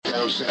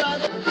Banner,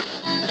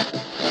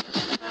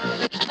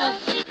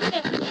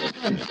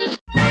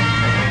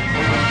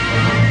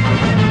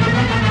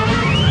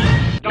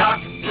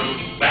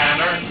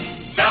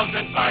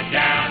 melted by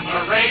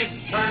gamma rays,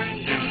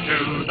 turned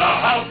into the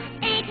Hulk.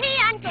 E.T.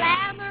 and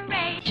Glamour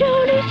Ray.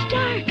 Tony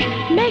Stark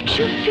makes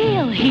you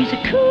feel he's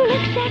a cool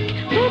exec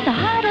with the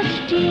heart of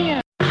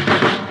steel.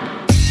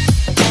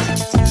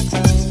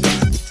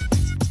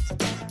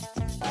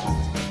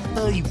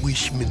 I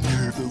wish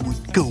Minerva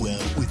would go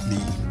out with me.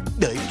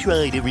 I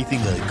tried everything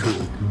I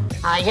could.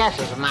 Yes,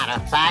 as a matter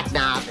of fact,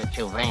 now that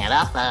you bring it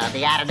up,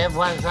 the additive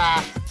was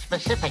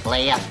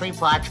specifically 3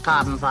 parts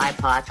carbon, 5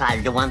 parts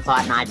hydrogen, 1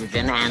 part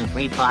nitrogen, and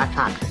 3 parts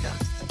oxygen.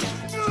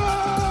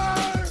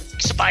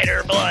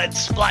 Spider blood,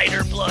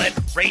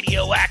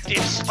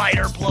 radioactive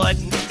spider blood.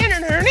 Can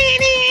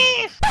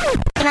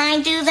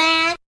I do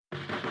that?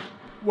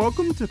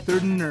 Welcome to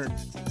Third and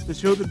Nerd, the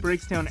show that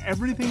breaks down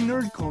everything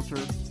nerd culture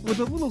with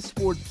a little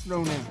sports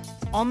thrown in.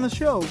 On the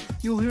show,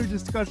 you'll hear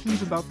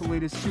discussions about the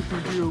latest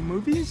superhero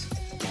movies,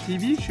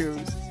 TV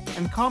shows,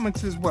 and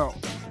comics as well.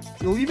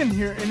 You'll even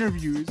hear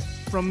interviews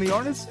from the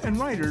artists and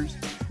writers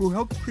who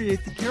helped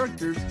create the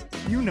characters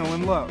you know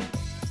and love.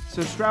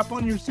 So strap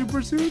on your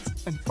super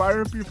suits and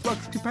fire up your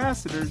flux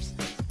capacitors,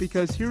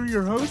 because here are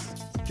your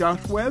hosts,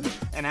 Josh Webb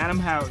and Adam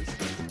Howes.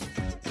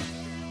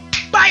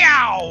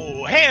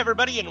 Bye-ow! Hey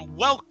everybody, and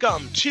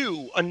welcome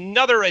to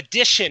another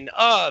edition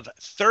of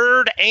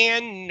Third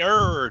and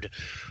Nerd.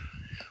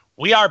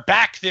 We are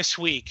back this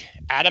week,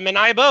 Adam and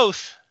I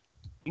both.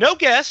 No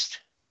guest,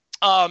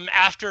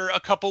 after a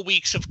couple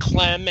weeks of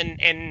Clem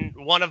and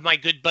one of my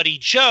good buddy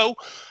Joe,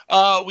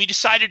 we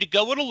decided to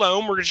go it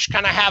alone. We're just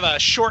kind of have a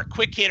short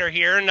quick hitter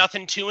here,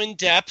 nothing too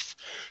in-depth,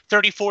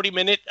 30-40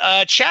 minute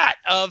chat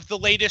of the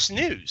latest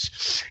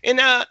news. And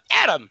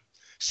Adam,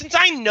 since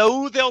I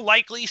know they'll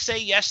likely say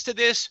yes to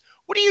this,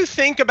 what do you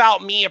think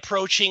about me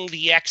approaching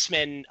the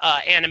X-Men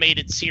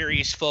animated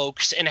series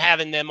folks and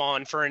having them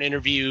on for an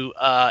interview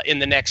in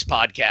the next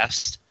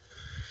podcast?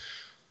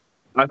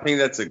 I think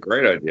that's a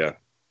great idea.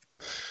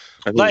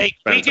 Like,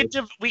 we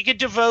could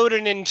devote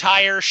an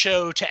entire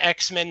show to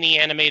X-Men the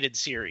animated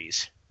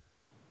series.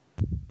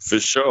 For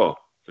sure.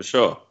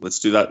 Let's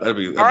do that. That'd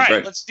be all right,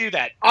 great. Let's do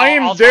that. I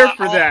am there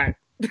for that.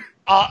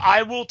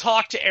 I will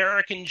talk to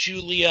Eric and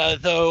Julia,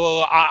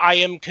 though I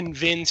am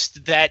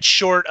convinced that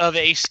short of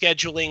a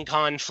scheduling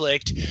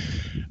conflict,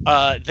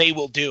 they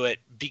will do it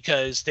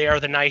because they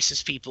are the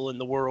nicest people in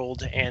the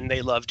world and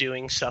they love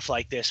doing stuff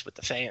like this with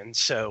the fans.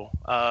 So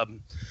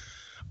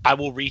I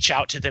will reach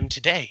out to them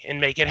today and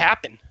make it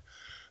happen.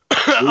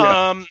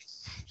 Yeah.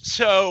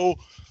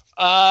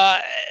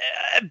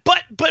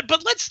 But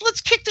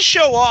let's kick the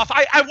show off.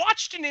 I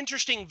watched an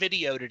interesting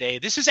video today.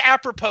 This is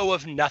apropos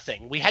of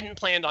nothing. We hadn't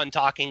planned on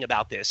talking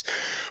about this,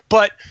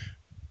 but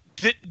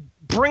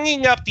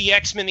bringing up the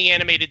X-Men the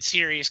animated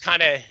series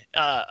kind of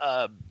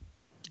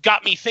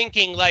got me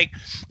thinking. Like,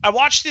 I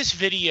watched this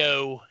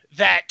video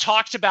that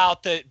talked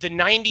about the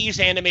 90s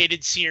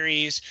animated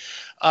series.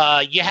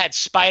 You had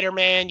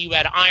Spider-Man, you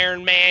had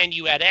Iron Man,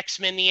 you had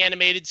X-Men the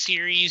animated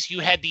series, you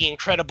had the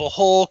Incredible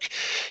Hulk,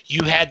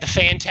 you had the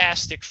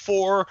Fantastic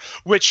Four,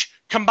 which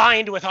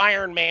combined with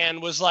Iron Man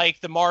was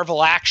like the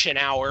Marvel Action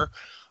Hour.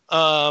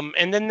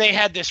 And then they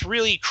had this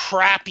really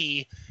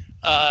crappy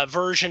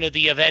version of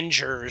the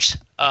Avengers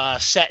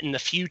set in the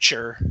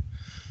future.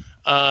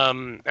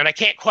 And I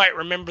can't quite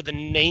remember the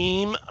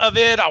name of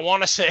it. I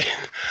want to say,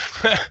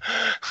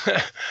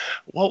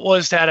 what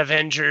was that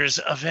Avengers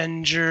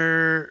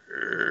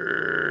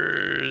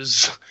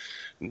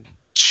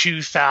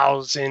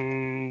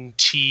 2000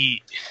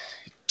 TV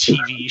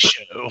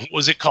show? What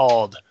was it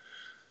called?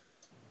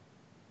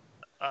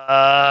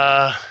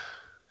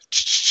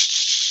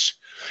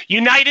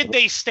 United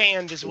They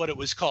Stand is what it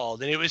was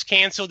called, and it was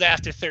canceled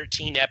after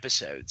 13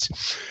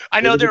 episodes.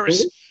 I know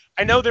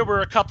there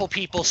were a couple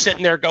people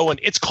sitting there going,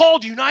 "It's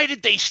called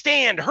United They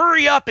Stand.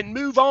 Hurry up and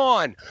move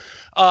on."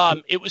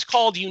 It was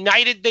called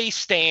United They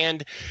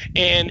Stand,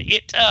 and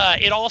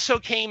it also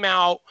came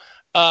out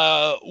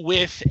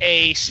with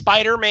a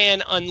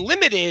Spider-Man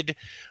Unlimited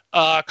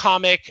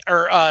comic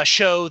or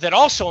show that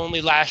also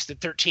only lasted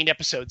 13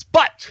 episodes.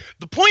 But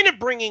the point of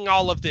bringing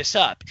all of this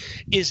up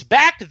is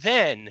back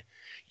then,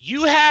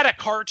 you had a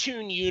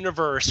cartoon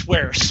universe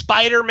where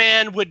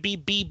Spider-Man would be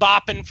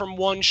bebopping from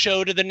one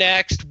show to the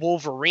next.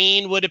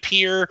 Wolverine would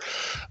appear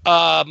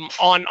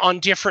on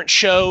different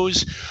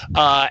shows,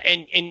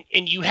 and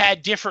you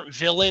had different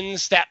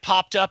villains that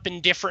popped up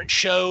in different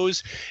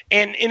shows.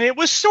 And it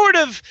was sort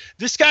of,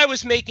 this guy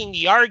was making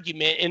the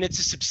argument, and it's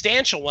a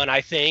substantial one,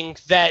 I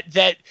think, that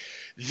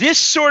this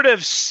sort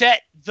of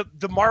set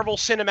the Marvel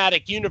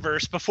Cinematic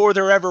Universe before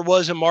there ever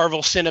was a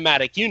Marvel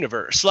Cinematic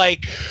Universe.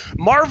 Like,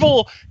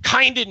 Marvel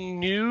kind of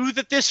knew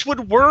that this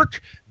would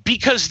work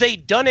because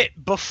they'd done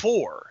it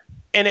before,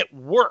 and it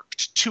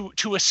worked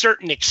to a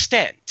certain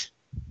extent.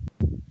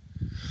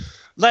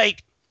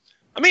 Like,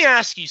 let me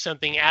ask you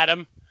something,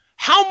 Adam.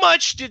 How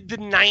much did the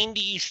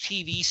 90s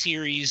TV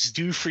series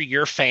do for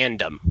your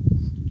fandom?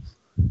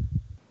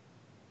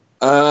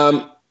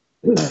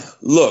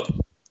 Look,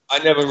 I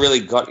never really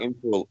got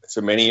into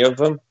too many of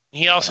them.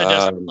 He also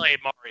doesn't play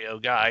Mario,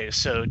 guys,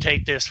 so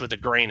take this with a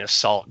grain of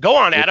salt. Go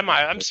on, Adam.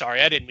 I'm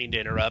sorry. I didn't mean to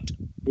interrupt.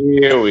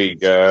 Here we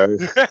go.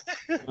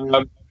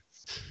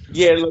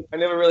 Yeah, look, I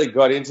never really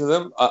got into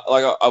them.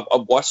 I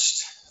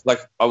watched, like,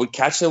 I would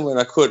catch them when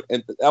I could,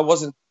 and that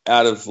wasn't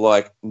out of,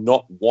 like,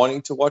 not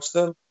wanting to watch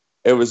them.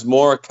 It was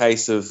more a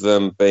case of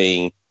them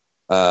being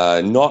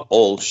not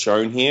all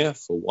shown here,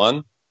 for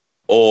one,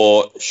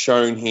 or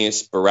shown here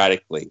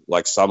sporadically,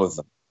 like some of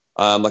them.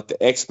 Like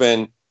the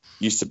X-Men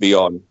used to be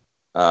on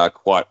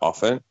quite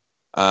often.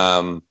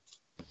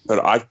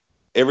 But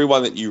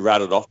everyone that you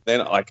rattled off then,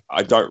 like,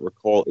 I don't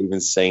recall even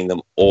seeing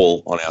them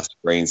all on our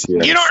screens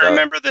here. You don't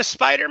remember the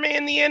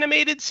Spider-Man, the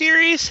animated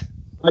series?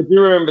 I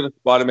do remember the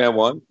Spider-Man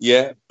one,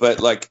 yeah,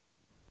 but like...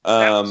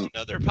 that was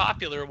another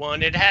popular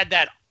one. It had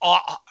that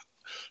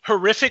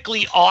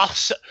horrifically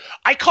awesome...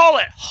 I call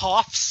it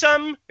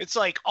Hoffsome. It's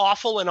like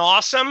awful and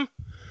awesome.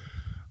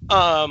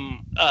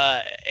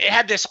 It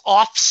had this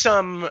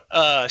awesome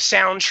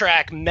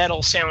soundtrack,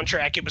 metal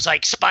soundtrack. It was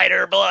like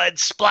Spider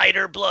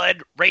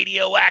Blood,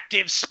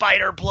 radioactive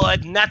Spider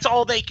Blood, and that's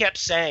all they kept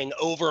saying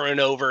over and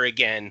over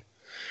again.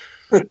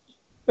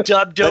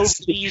 Dubbed over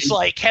these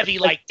like heavy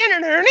like.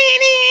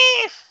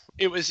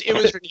 It was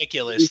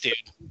ridiculous, dude.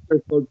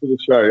 Song to the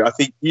show. I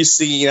think you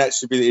singing that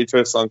should be the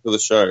intro song to the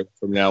show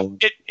from now on.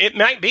 It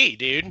might be,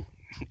 dude.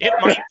 It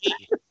might be.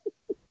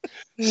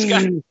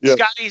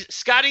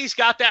 Scotty's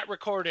got that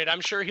recorded.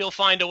 I'm sure he'll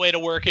find a way to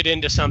work it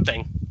into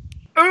something.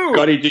 Ooh,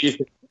 Scotty, do you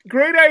think?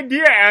 Great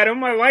idea,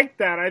 Adam. I like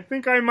that. I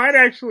think I might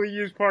actually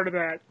use part of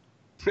that.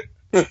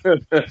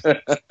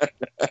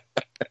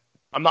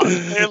 I'm not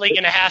clearly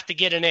going to have to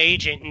get an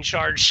agent and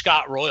charge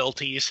Scott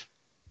royalties.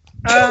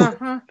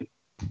 Uh-huh.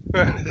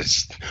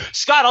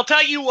 Scott, I'll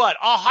tell you what.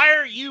 I'll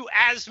hire you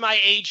as my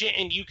agent,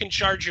 and you can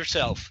charge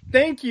yourself.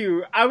 Thank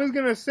you. I was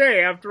going to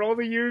say, after all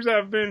the years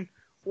I've been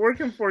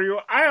working for you,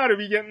 I ought to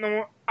be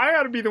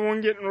the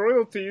one getting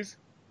royalties.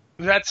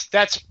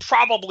 That's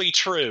probably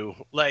true.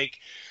 Like,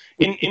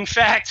 in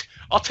fact,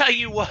 I'll tell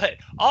you what.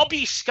 I'll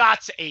be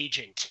Scott's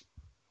agent.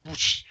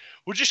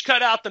 We'll just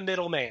cut out the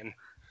middleman.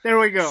 There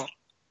we go.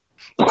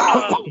 But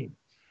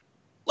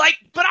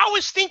I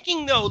was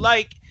thinking though,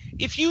 like,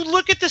 if you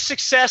look at the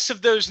success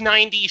of those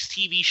 90s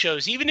TV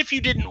shows, even if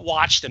you didn't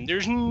watch them,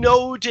 there's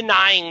no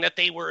denying that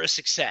they were a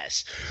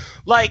success.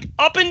 Like,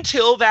 up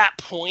until that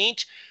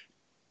point,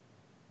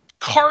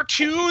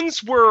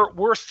 cartoons were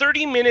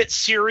 30-minute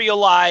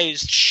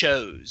serialized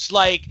shows.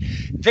 Like,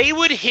 they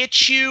would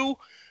hit you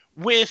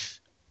with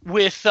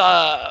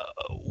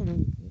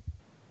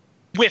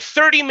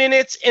 30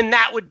 minutes, and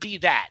that would be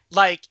that.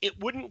 Like, it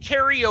wouldn't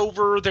carry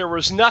over. There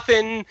was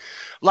nothing.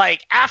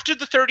 Like, after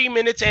the 30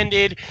 minutes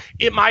ended,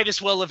 it might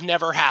as well have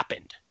never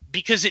happened,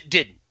 because it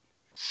didn't.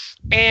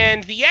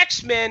 And the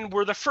X-Men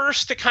were the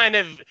first to kind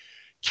of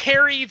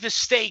carry the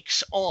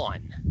stakes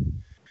on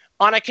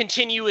a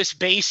continuous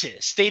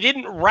basis. They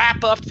didn't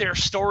wrap up their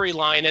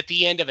storyline at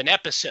the end of an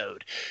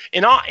episode.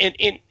 In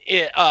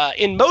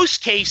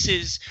most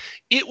cases,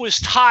 it was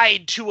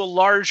tied to a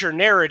larger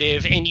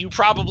narrative, and you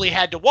probably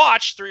had to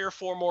watch 3 or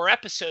 4 more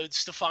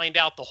episodes to find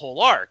out the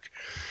whole arc.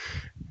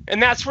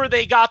 And that's where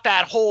they got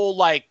that whole,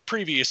 like,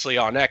 previously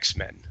on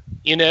X-Men,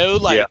 you know,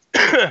 like,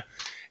 yeah.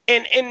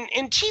 and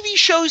TV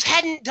shows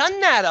hadn't done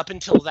that up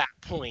until that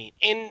point.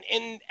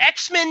 And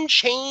X-Men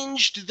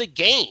changed the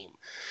game.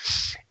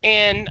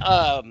 And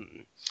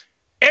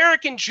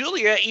Eric and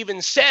Julia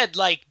even said,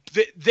 like,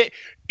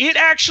 it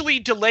actually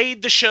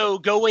delayed the show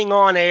going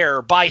on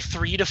air by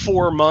 3 to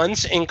 4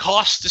 months and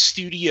cost the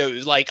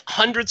studios like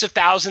hundreds of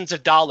thousands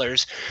of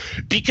dollars,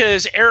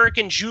 because Eric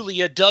and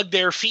Julia dug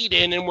their feet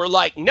in and were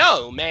like,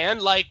 no, man,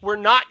 like, we're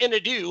not going to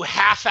do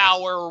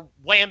half-hour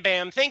wham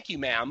bam thank you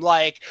ma'am.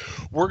 Like,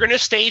 we're going to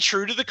stay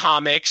true to the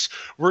comics.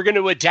 We're going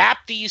to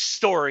adapt these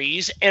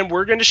stories, and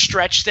we're going to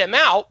stretch them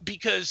out,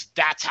 because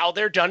that's how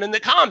they're done in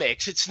the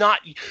comics. It's not,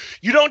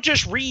 you don't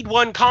just read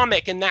one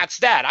comic and that's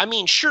that. I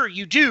mean, sure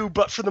you do,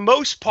 but for the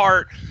most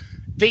part,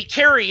 they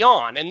carry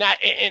on, and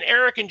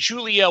Eric and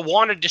Julia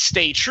wanted to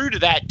stay true to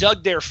that,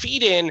 dug their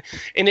feet in,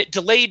 and it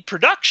delayed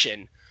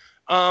production.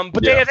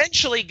 But they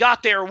eventually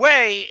got their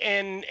way,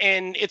 and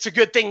it's a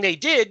good thing they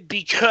did,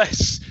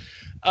 because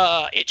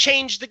it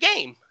changed the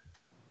game.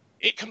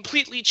 It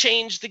completely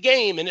changed the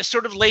game, and it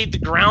sort of laid the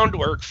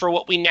groundwork for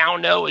what we now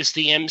know as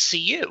the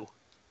MCU.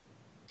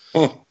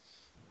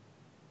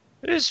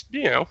 It is,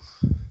 you know,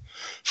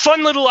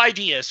 fun little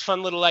ideas.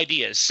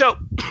 So,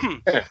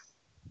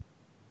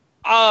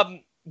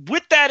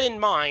 with that in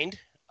mind,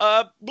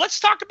 let's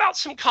talk about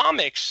some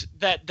comics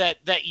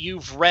that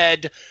you've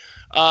read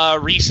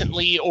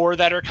recently or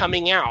that are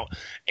coming out.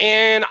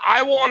 And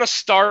I want to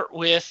start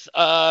with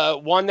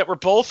one that we're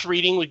both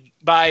reading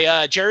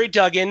by Jerry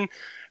Duggan,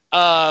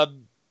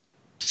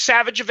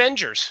 Savage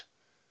Avengers.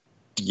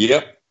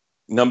 Yep.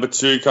 Number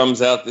 2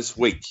 comes out this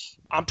week.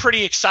 I'm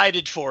pretty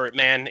excited for it,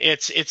 man.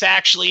 It's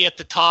actually at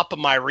the top of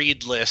my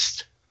read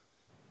list.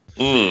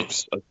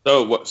 So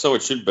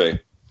it should be.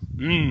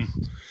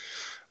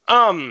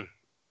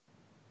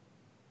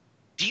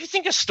 do you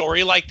think a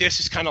story like this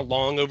is kind of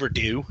long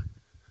overdue?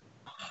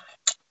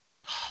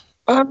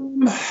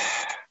 Um,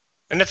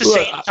 And at the Look,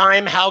 same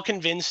time, how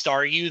convinced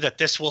are you that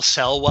this will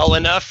sell well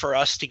enough for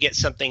us to get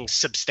something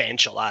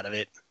substantial out of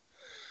it?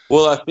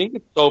 well, I think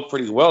it sold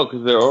pretty well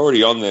because they're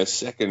already on their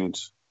second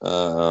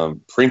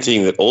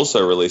printing that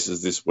also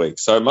releases this week.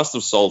 So it must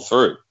have sold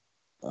through.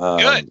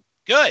 Good.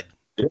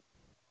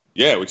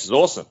 Yeah, which is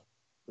awesome.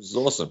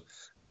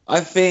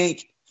 I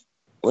think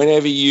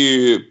whenever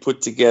you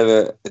put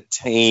together a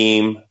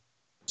team,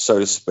 so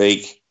to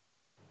speak,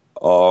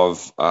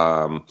 of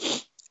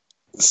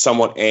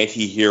somewhat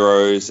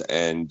anti-heroes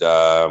and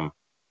I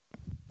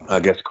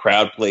guess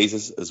crowd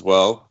pleasers as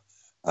well,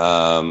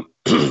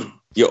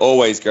 you're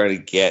always going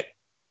to get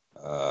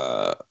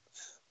a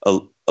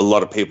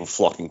lot of people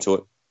flocking to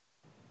it.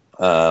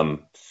 And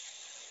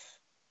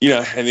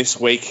this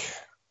week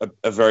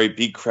a very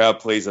big crowd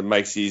pleaser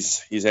makes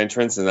his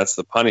entrance, and that's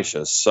the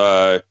Punisher.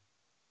 So,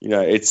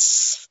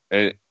 it's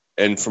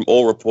and from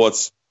all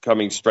reports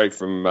coming straight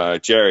from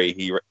Jerry,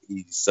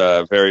 he's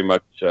very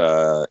much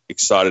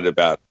excited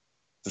about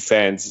the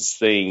fans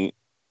seeing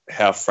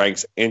how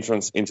Frank's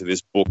entrance into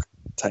this book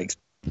takes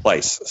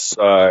place.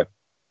 So,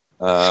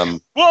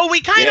 well,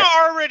 we kind of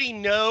already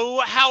know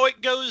how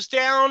it goes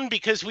down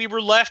because we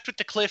were left with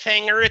the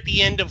cliffhanger at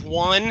the end of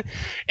 1,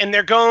 and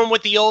they're going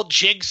with the old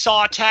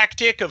jigsaw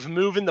tactic of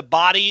moving the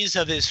bodies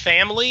of his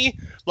family,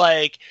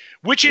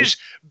 which is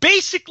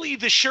basically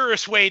the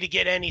surest way to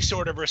get any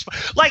sort of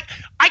response.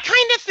 I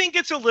kind of think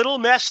it's a little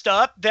messed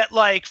up that,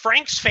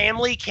 Frank's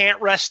family can't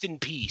rest in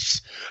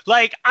peace.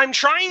 I'm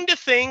trying to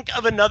think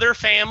of another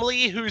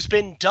family who's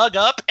been dug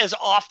up as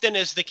often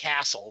as the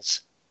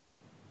Castles.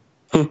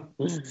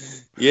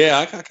 Yeah,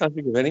 I can't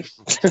think of any.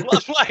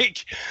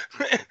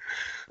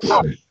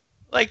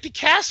 The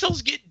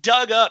Castles get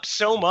dug up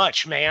so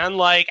much,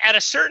 man. At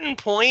a certain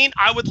point,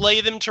 I would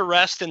lay them to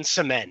rest in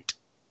cement.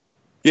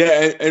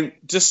 Yeah, and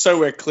just so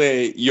we're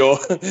clear,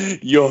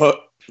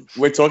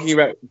 we're talking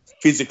about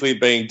physically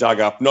being dug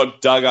up, not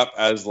dug up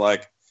as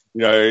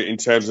in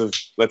terms of,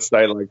 let's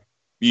say,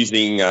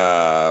 using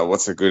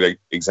what's a good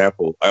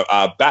example?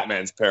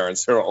 Batman's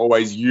parents, who are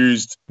always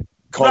used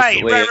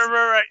constantly.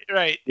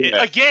 Right.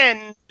 Yeah.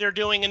 Again, they're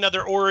doing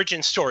another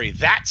origin story.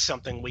 That's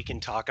something we can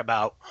talk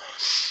about.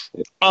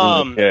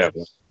 Yeah.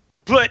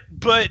 But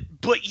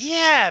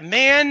yeah,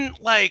 man,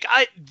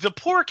 the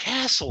poor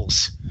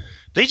Castles,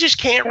 they just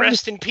can't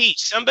rest in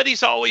peace.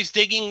 Somebody's always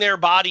digging their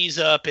bodies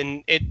up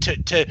and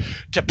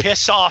to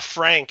piss off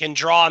Frank and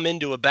draw him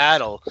into a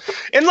battle.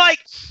 And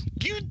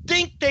you'd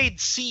think they'd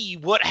see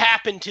what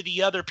happened to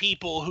the other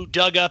people who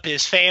dug up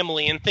his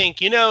family and think,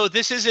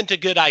 this isn't a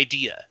good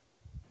idea.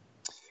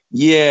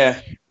 Yeah.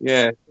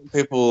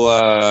 People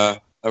are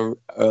a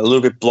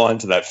little bit blind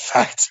to that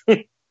fact.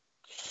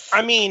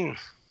 I mean,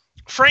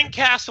 Frank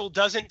Castle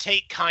doesn't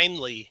take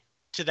kindly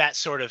to that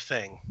sort of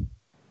thing.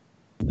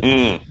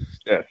 Yeah,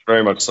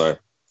 very much so.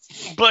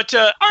 But,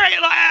 all right,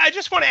 I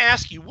just want to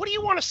ask you, what do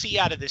you want to see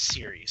out of this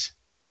series?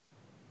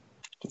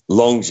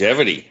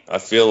 Longevity. I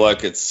feel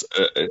like it's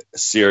a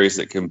series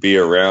that can be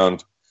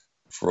around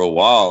for a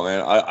while,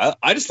 man.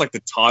 I just like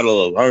the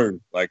title alone.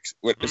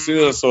 As soon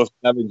as I saw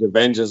Savage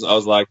Avengers, I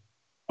was like,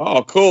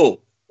 oh,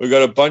 cool. We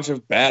got a bunch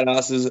of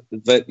badasses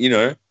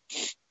that,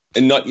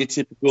 and not your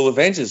typical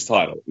Avengers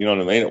title. You know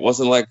what I mean? It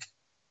wasn't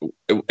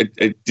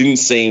it didn't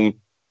seem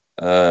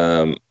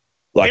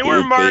they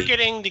were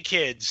marketing to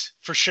kids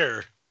for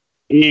sure.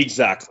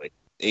 Exactly.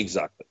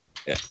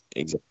 Yeah,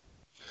 exactly.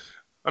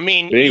 I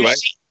mean, anyway,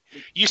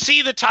 you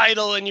see the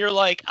title and you're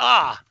like,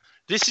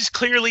 this is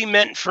clearly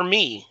meant for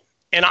me,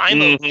 and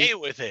I'm okay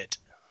with it.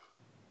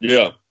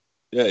 Yeah,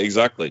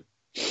 exactly.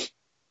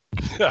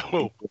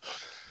 But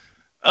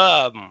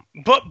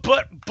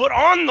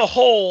on the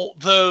whole,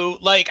 though,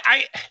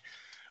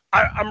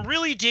 I'm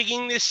really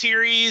digging this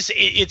series.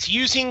 It's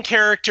using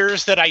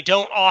characters that I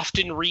don't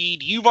often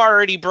read. You've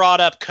already brought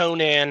up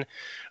Conan.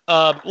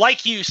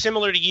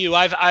 Similar to you,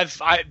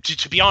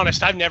 to be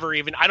honest, I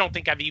don't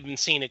think I've even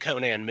seen a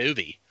Conan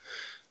movie.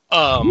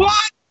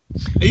 What?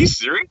 Are you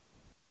serious?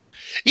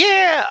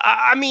 Yeah,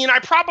 I mean, I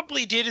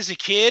probably did as a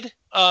kid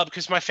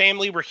because my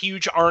family were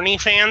huge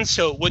Arnie fans,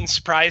 so it wouldn't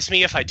surprise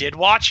me if I did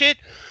watch it.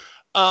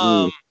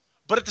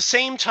 But at the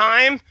same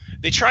time,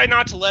 they try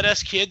not to let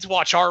us kids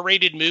watch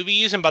R-rated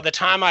movies, and by the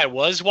time I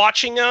was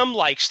watching them,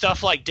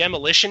 stuff like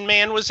Demolition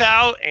Man was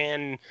out,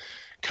 and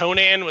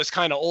Conan was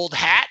kind of old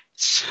hat.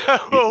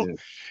 So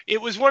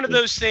it was one of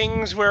those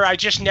things where I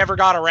just never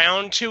got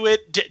around to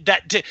it,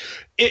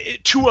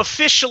 to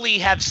officially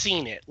have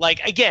seen it.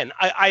 Again,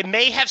 I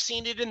may have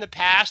seen it in the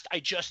past. I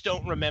just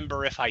don't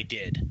remember if I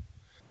did.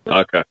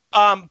 Okay.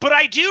 But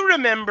I do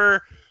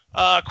remember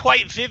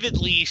quite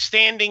vividly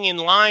standing in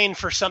line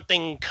for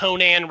something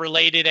Conan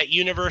related at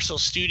Universal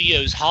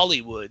Studios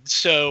Hollywood.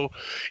 So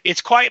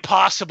it's quite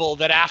possible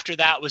that after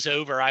that was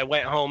over, I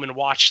went home and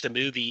watched the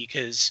movie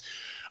because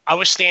I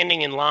was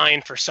standing in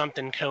line for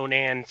something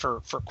Conan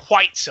for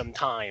quite some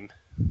time.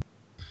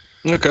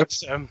 Okay.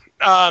 So,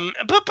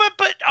 but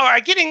all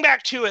right, getting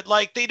back to it,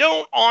 like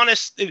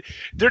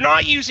they're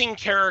not using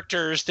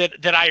characters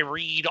that I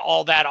read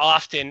all that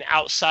often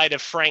outside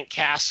of Frank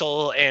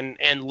Castle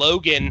and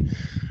Logan.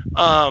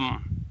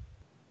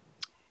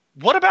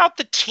 What about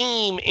the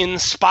team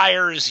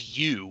inspires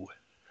you?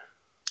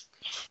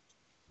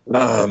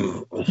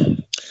 Look,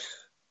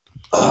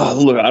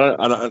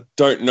 I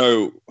don't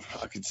know.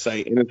 I could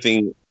say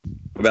anything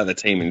about the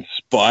team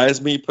inspires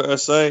me per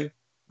se.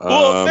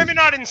 Well, maybe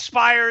not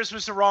inspires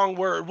was the wrong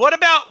word. What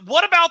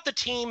about the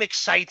team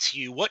excites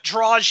you? What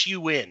draws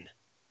you in?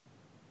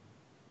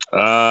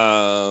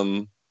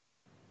 Well,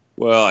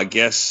 I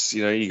guess,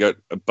 you got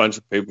a bunch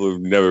of people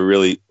who've never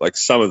really, like,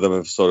 some of them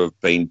have sort of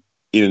been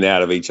in and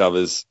out of each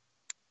other's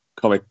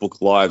comic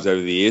book lives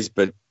over the years,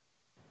 but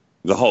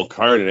the whole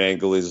Conan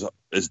angle is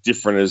as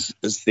different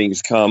as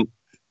things come.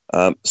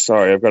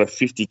 Sorry, I've got a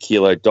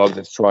 50-kilo dog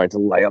that's trying to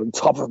lay on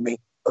top of me.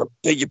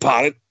 Beg your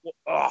pardon.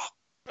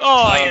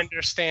 I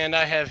understand.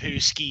 I have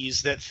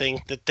Huskies that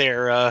think that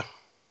they're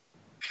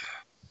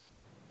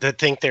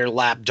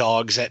lap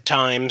dogs at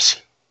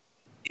times.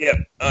 Yeah.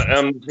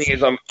 The thing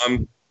is, I'm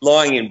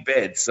lying in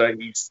bed, so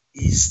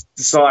he's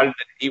decided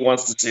that he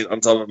wants to sit on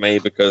top of me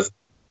because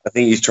I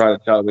think he's trying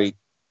to tell me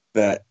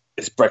that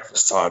it's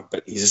breakfast time,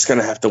 but he's just going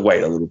to have to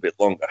wait a little bit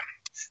longer.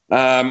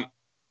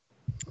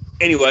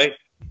 Anyway,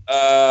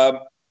 I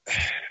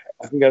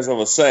think as I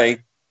was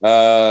saying,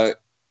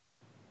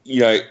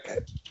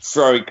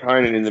 throwing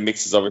Conan in the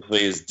mix is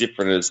obviously as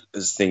different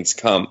as things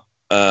come.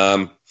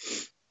 Brother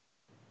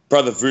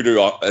Voodoo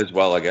as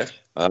well, I guess.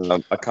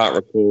 I can't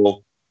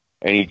recall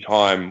any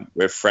time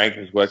where Frank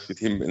has worked with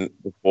him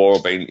before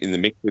or been in the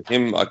mix with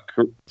him. I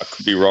could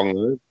be wrong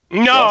there.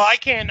 No, I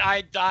can't.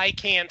 I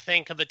can't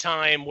think of a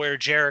time where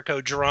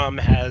Jericho Drum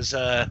has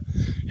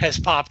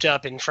popped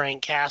up in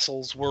Frank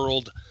Castle's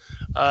world.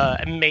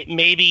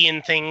 Maybe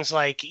in things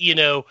like,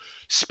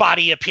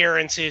 spotty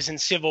appearances in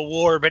Civil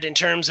War, but in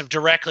terms of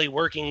directly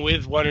working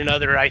with one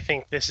another, I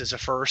think this is a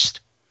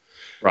first.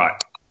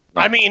 Right.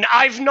 I mean,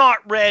 I've not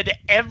read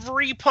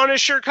every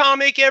Punisher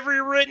comic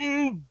ever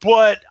written,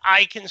 but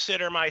I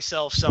consider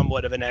myself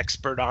somewhat of an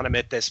expert on him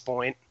at this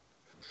point.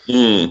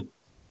 Yeah.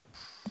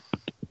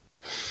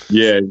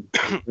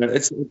 I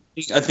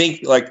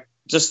think, like,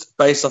 just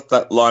based off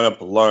that lineup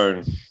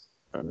alone,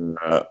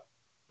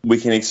 we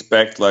can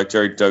expect, like,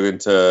 Jerry Duggan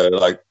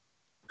to,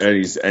 and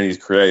his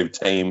creative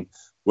team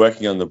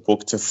working on the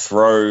book to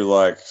throw,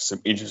 like,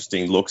 some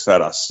interesting looks at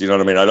us. You know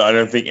what I mean? I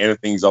don't think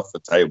anything's off the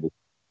table.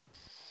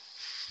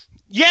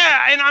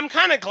 Yeah, and I'm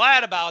kind of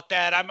glad about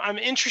that. I'm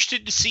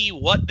interested to see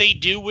what they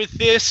do with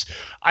this.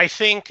 I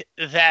think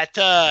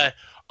that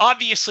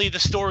obviously the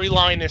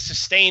storyline is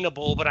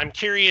sustainable, but I'm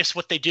curious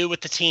what they do with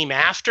the team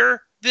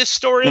after this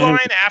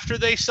storyline, after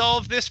they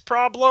solve this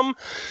problem.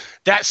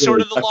 That's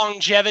sort of the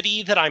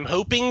longevity that I'm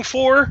hoping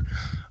for.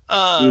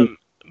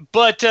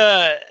 But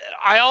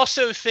I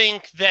also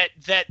think that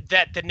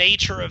the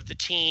nature of the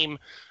team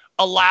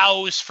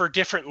allows for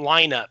different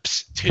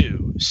lineups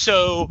too.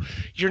 So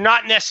you're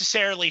not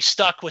necessarily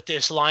stuck with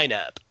this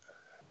lineup.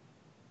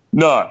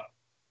 No.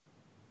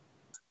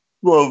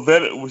 Well,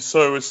 Venom.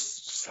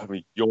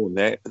 Yawn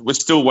there. We're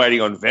still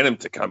waiting on Venom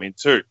to come in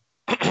too.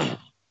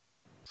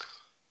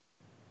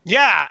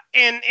 Yeah,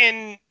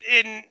 and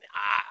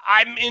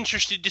I'm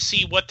interested to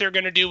see what they're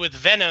going to do with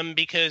Venom,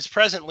 because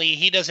presently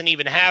he doesn't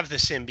even have the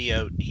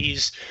symbiote.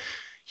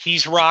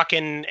 He's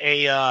rocking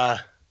an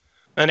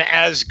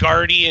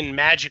Asgardian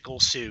magical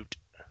suit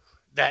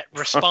that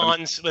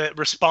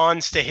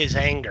responds to his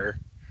anger.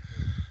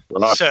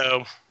 Right.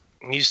 So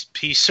he's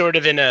sort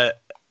of in a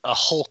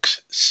Hulk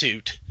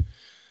suit,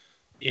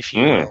 if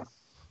you will.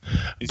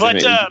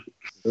 But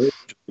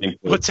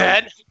what's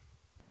that?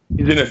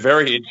 He's in a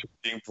very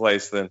interesting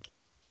place then.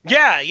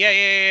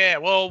 Yeah.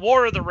 Well,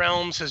 War of the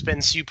Realms has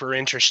been super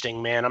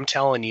interesting, man. I'm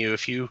telling you,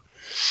 if you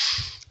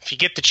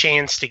get the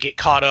chance to get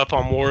caught up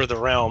on War of the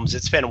Realms,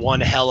 it's been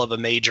one hell of a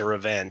major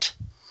event.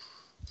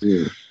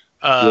 I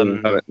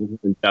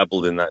haven't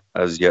dabbled in that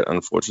as yet,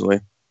 unfortunately.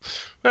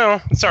 Well,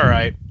 it's all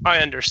right. I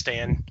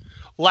understand.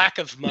 Lack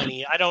of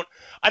money. I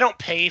don't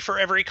pay for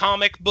every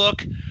comic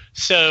book,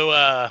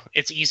 so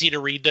it's easy to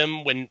read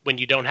them when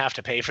you don't have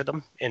to pay for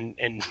them,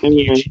 but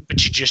you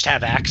just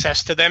have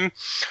access to them.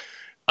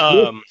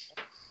 Time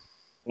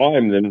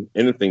than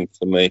anything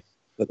for me.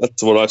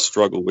 That's what I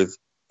struggle with.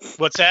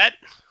 What's that?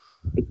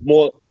 It's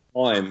more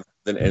time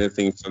than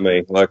anything for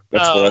me. Like,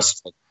 that's what I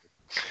struggle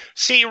with.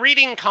 See,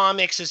 reading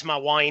comics is my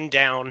wind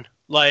down.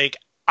 Like,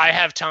 I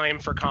have time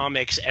for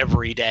comics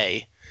every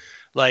day.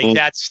 Like,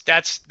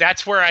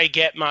 that's where I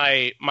get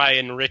my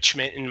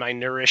enrichment and my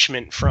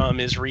nourishment from,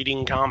 is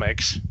reading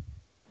comics.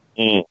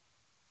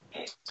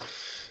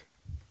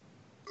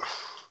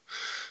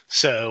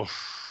 So,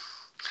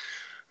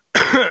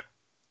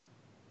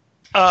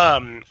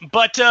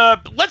 but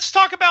let's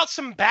talk about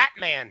some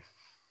Batman.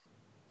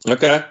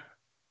 Okay.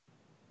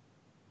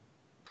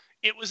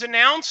 It was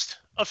announced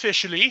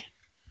officially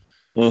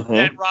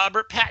that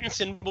Robert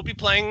Pattinson will be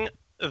playing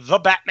the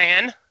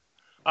Batman.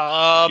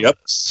 Yep.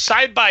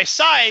 Side by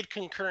side,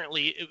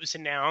 concurrently, it was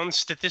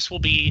announced that this will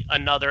be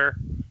another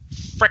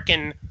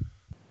frickin'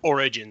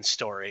 origin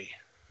story.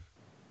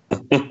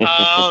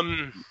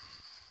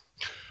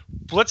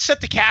 Let's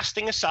set the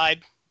casting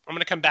aside. I'm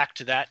going to come back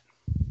to that.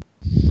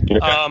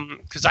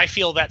 Because I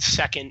feel that's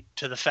second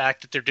to the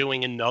fact that they're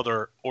doing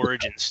another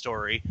origin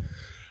story.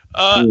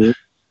 I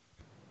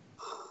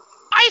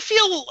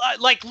feel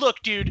like,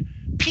 look, dude,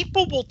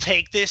 people will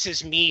take this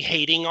as me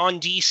hating on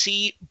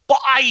DC, but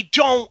I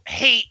don't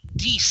hate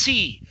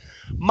DC.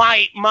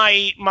 My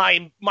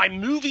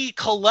movie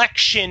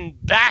collection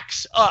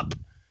backs up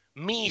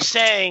me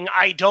saying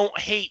I don't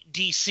hate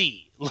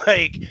DC.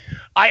 Like,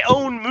 I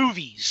own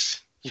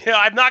movies. Yeah,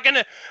 I'm not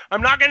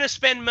gonna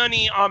spend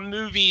money on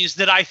movies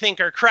that I think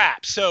are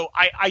crap. So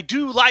I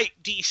do like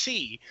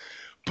DC,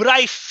 but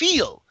I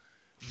feel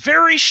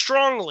very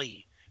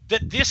strongly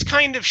that this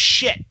kind of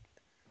shit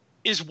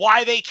is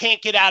why they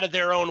can't get out of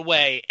their own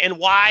way and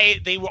why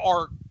they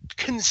are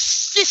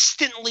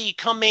consistently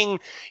coming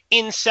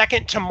in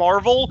second to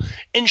Marvel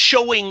and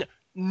showing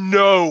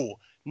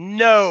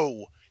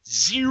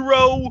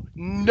zero,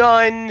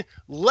 none,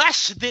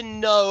 less than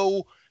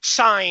no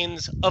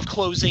signs of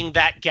closing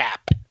that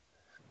gap.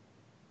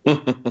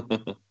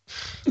 DC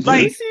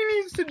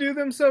needs to do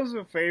themselves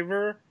a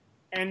favor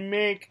and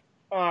make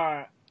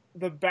the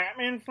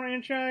Batman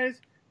franchise,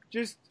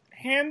 just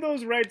hand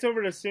those rights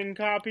over to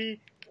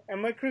Syncopy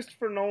and let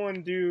Christopher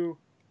Nolan do,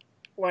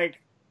 like,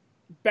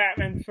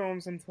 Batman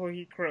films until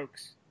he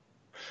croaks.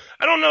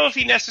 I don't know if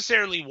he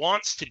necessarily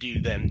wants to do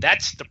them.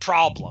 That's the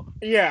problem.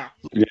 Yeah.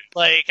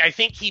 Like, I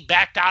think he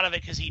backed out of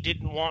it because he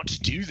didn't want to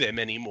do them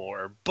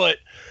anymore. But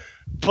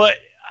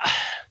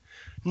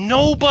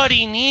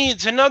nobody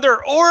needs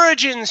another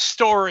origin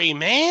story,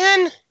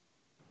 man.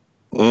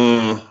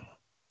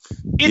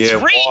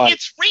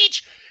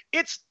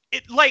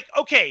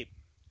 Okay,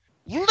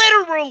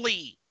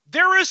 literally,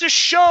 there is a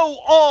show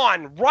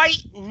on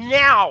right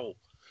now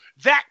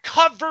that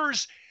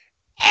covers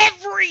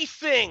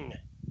everything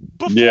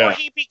before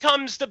he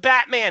becomes the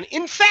Batman.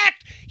 In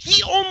fact,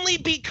 he only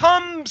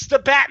becomes the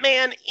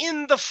Batman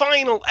in the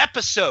final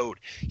episode.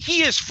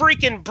 He is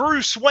freaking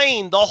Bruce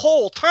Wayne the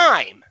whole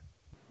time.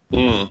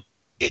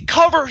 It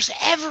covers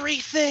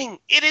everything.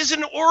 It is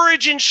an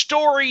origin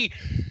story.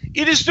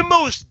 It is the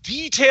most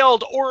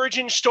detailed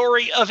origin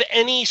story of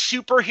any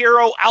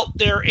superhero out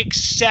there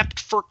except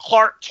for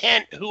Clark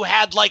Kent, who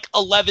had like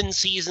 11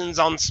 seasons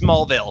on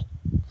Smallville.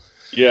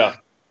 Yeah.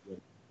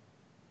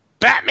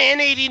 Batman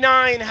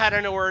 89 had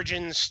an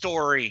origin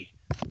story.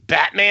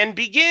 Batman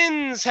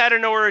Begins had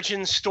an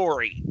origin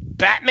story.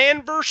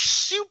 Batman vs.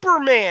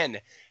 Superman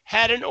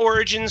had an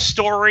origin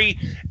story.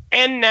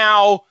 And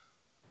now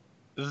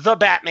the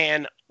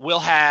Batman will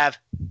have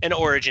an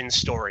origin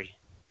story.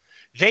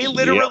 They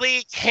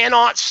literally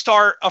cannot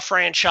start a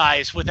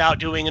franchise without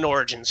doing an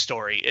origin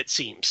story, it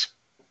seems.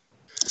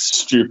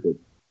 Stupid.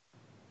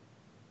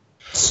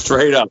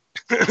 Straight up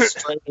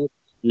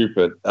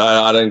stupid.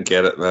 I don't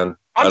get it, man.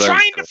 I'm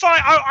trying to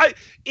find...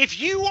 if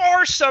you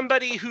are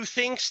somebody who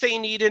thinks they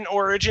need an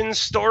origin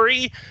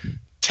story,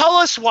 tell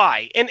us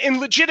why. And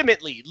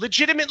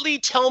legitimately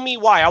tell me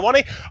why.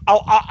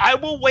 I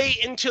will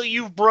wait until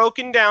you've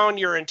broken down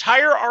your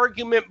entire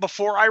argument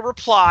before I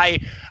reply.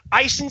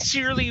 I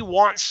sincerely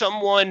want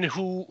someone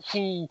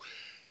who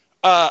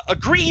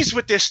agrees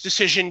with this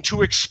decision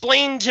to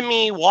explain to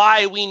me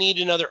why we need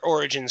another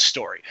origin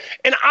story.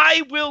 And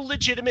I will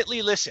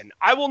legitimately listen.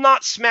 I will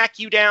not smack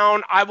you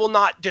down. I will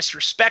not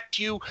disrespect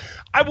you.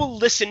 I will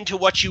listen to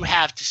what you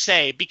have to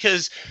say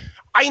because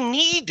I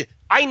need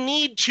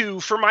to,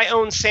 for my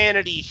own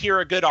sanity,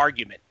 hear a good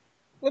argument.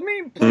 Let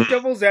me play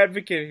devil's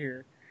advocate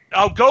here.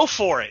 Oh, go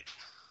for it.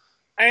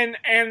 And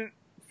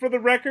for the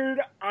record,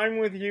 I'm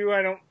with you.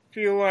 I don't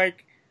feel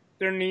like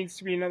there needs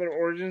to be another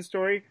origin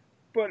story.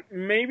 But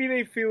maybe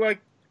they feel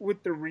like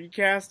with the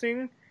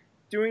recasting,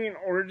 doing an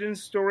origin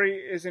story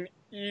is an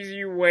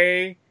easy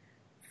way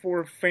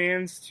for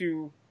fans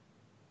to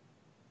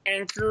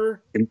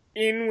anchor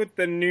in with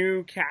the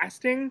new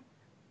casting,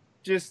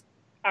 just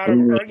out of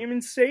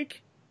argument's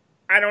sake.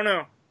 I don't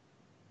know.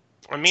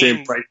 I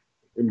mean, to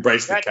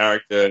embrace the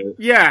character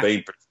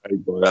being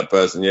portrayed by that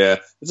person. Yeah,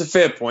 it's a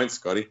fair point,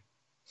 Scotty.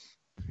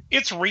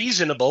 It's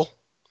reasonable.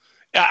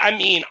 I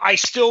mean, I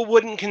still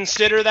wouldn't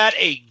consider that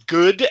a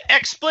good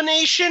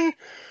explanation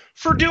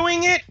for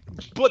doing it,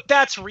 but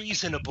that's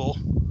reasonable.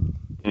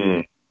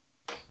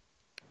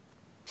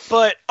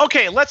 But,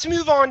 okay, let's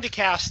move on to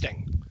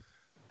casting.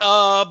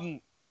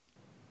 I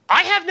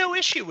have no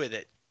issue with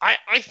it.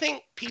 I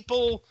think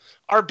people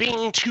are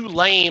being too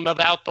lame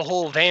about the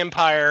whole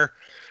vampire,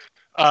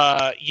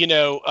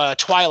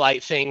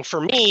 Twilight thing.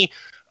 For me,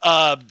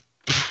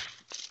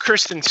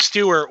 Kristen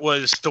Stewart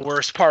was the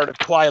worst part of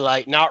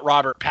Twilight, not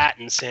Robert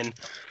Pattinson.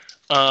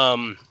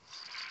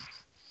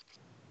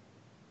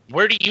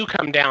 Where do you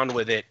come down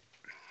with it?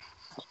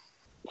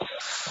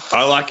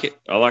 I like it.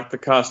 I like the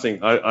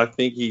casting. I don't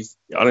think he's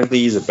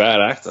a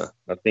bad actor.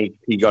 I think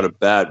he got a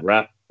bad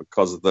rap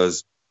because of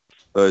those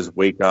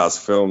weak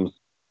ass films,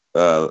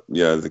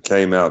 that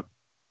came out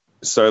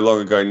so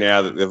long ago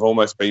now that they've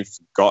almost been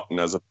forgotten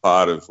as a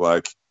part of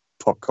like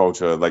pop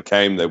culture. They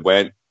came, they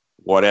went,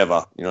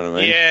 whatever. You know what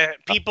I mean? Yeah,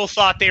 people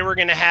thought they were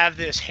going to have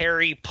this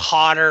Harry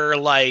Potter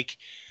like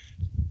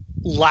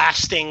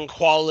lasting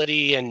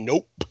quality, and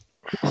nope.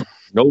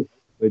 Nope,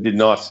 they did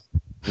not.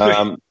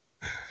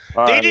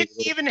 They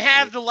didn't even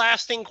have the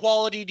lasting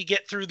quality to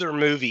get through their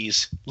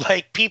movies.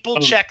 Like, people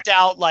checked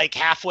out like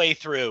halfway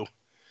through.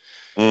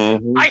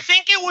 Mm-hmm. I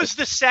think it was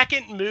the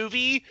second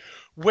movie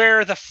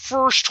where the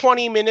first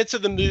 20 minutes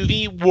of the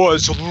movie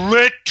was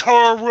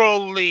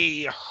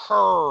literally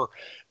her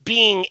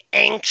being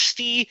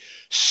angsty,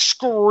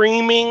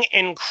 screaming,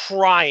 and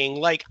crying.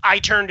 Like, I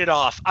turned it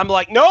off. I'm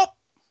like, nope,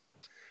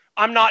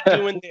 I'm not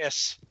doing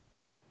this.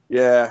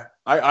 Yeah,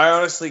 I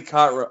honestly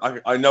can't.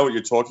 I know what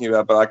you're talking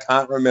about, but I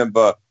can't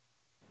remember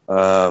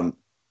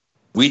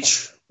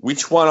which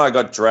one I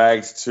got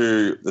dragged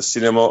to the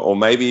cinema, or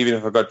maybe even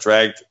if I got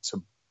dragged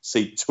to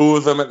see two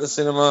of them at the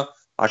cinema.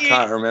 I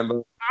can't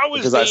remember. I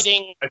was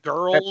dating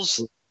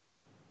girls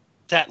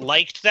that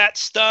liked that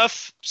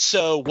stuff,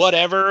 so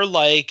whatever.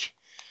 Like,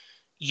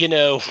 you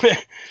know,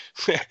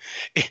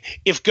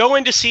 if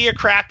going to see a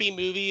crappy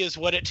movie is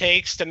what it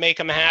takes to make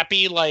them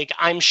happy, like,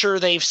 I'm sure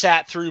they've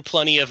sat through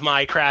plenty of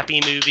my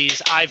crappy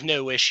movies. I've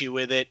no issue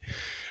with it.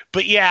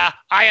 But yeah,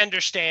 I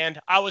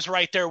understand. I was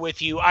right there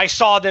with you. I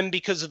saw them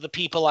because of the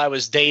people I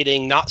was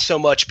dating, not so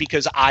much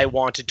because I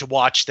wanted to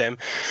watch them.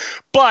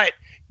 But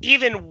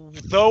even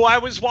though I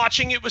was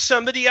watching it with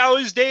somebody I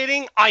was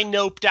dating, I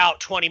noped out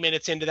 20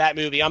 minutes into that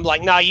movie. I'm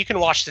like, nah, you can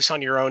watch this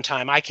on your own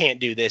time. I can't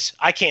do this.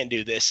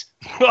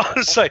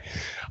 It's like,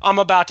 I'm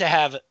about to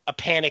have a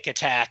panic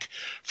attack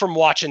from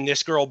watching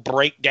this girl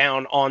break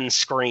down on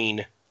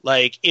screen.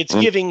 Like, it's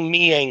giving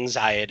me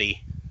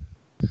anxiety.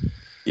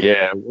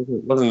 Yeah, it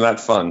wasn't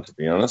that fun, to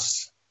be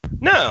honest.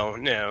 No.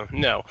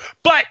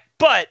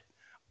 But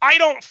I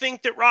don't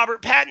think that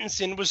Robert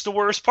Pattinson was the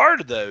worst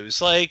part of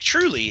those. Like,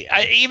 truly,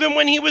 even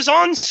when he was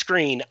on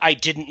screen, I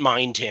didn't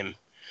mind him.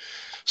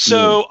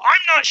 So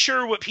I'm not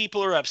sure what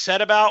people are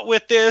upset about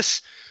with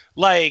this.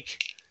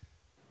 Like,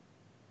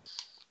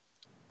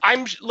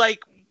 I'm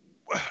like,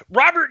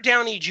 Robert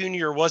Downey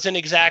Jr. wasn't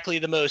exactly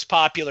the most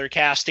popular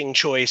casting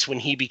choice when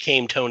he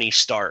became Tony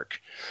Stark.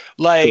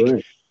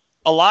 Like,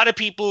 a lot of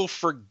people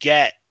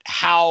forget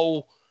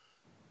how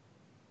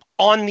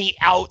on the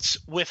outs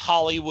with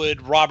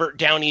Hollywood Robert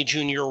Downey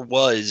Jr.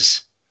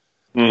 was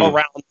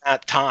around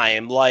that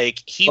time.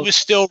 Like, he was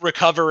still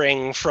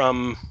recovering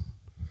from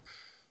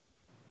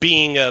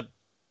being a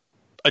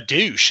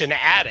douche, an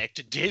addict,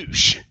 a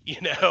douche,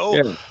 you know?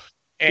 Yeah.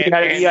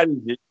 And he had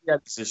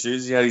his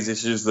issues. He had his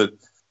issues that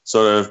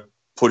sort of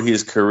put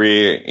his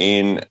career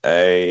in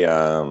a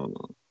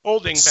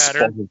holding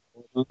pattern,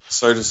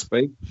 so to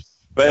speak.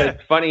 But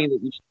it's funny that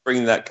you should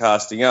bring that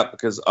casting up,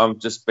 because I've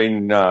just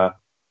been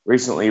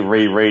recently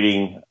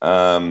rereading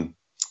Mark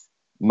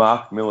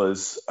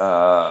Miller's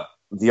The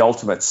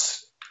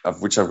Ultimates,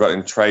 of which I've got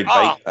in trade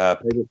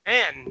paperback.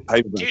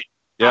 Dude,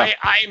 yeah.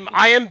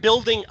 I am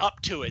building up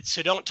to it,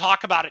 so don't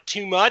talk about it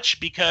too much,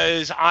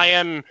 because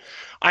I'm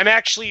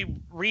actually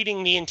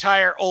reading the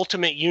entire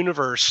Ultimate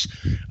Universe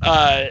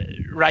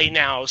right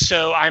now.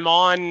 So I'm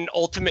on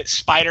Ultimate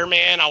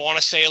Spider-Man, I want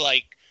to say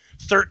like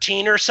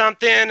 13 or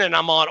something, and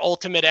I'm on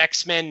Ultimate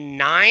X-Men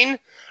 9.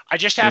 I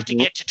just have to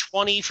get to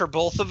 20 for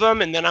both of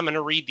them, and then I'm going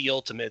to read the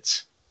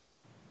Ultimates.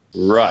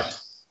 Right.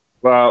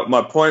 Well,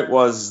 my point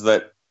was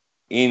that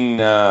in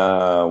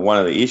one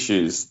of the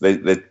issues,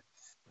 that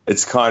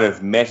it's kind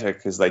of meta,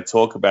 because they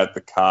talk about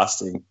the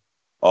casting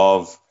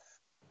of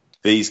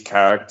these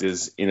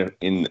characters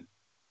in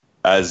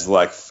as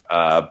like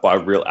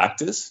by real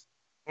actors,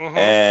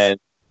 and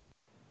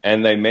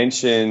they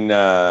mention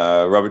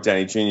Robert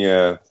Downey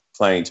Jr.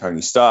 playing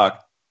Tony Stark,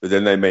 but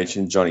then they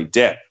mention Johnny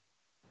Depp,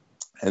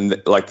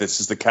 and like this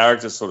is the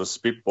character sort of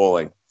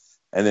spitballing,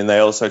 and then they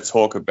also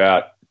talk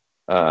about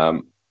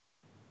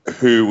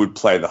who would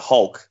play the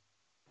Hulk,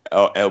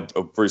 or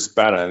Bruce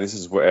Banner, and this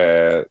is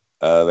where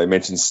they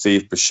mention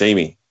Steve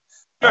Buscemi,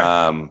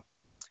 and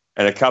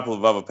a couple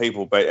of other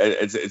people. But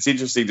it's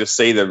interesting to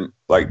see them,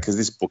 like, because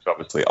this book's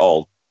obviously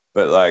old,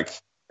 but like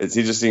it's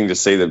interesting to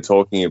see them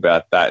talking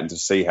about that and to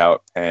see how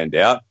it panned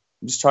out.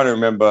 I'm just trying to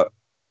remember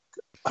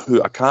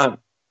who I can't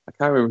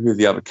remember who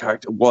the other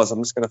character was.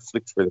 I'm just going to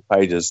flick through the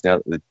pages now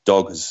that the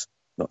dog is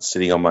not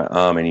sitting on my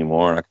arm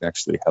anymore, and I can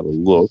actually have a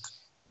look.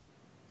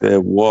 There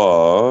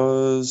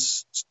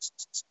was,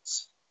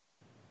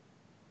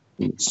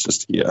 it's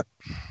just here.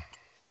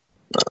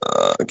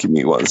 Give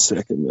me 1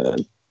 second,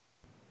 man.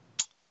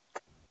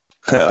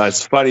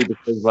 It's funny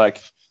because,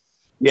 like,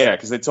 yeah,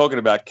 because they're talking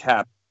about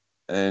Cap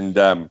and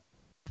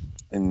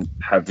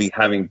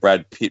having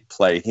Brad Pitt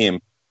play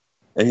him,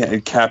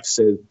 and Cap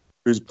says,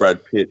 "Who's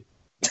Brad Pitt?"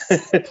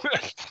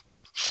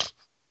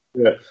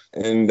 Yeah,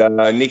 and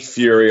Nick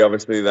Fury,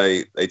 obviously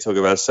they talk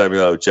about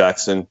Samuel L.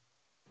 Jackson,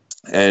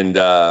 and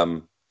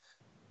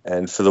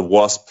for the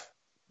Wasp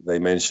they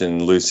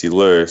mention Lucy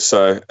Liu.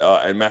 So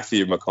and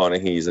Matthew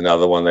McConaughey is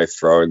another one they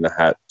throw in the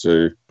hat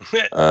too,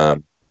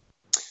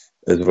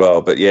 as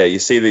well. But yeah, you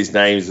see these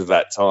names of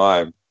that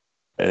time,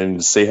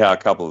 and see how a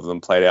couple of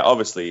them played out.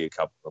 Obviously, a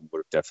couple of them would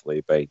have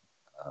definitely been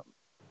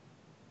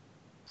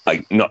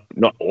like not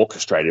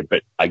orchestrated,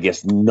 but I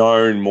guess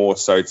known more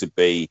so to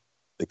be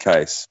the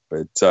case.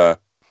 But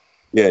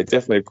yeah,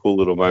 definitely a cool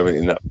little moment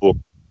in that book.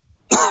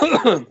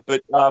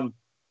 But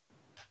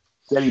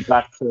getting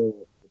back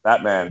to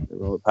Batman,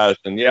 Robert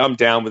Pattinson, yeah, I'm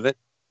down with it.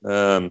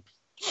 I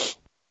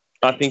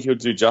think he'll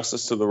do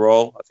justice to the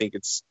role. I think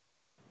it's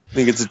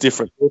a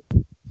different look.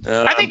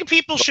 I think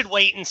people should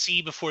wait and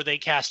see before they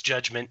cast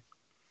judgment.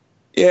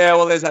 Yeah,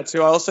 well, there's that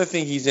too. I also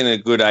think he's in a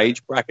good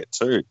age bracket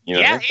too. You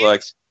know, Yeah,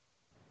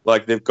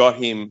 like they've got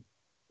him.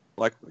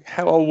 Like,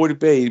 how old would he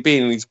be? He'd be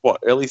in his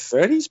early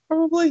 30s,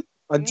 probably.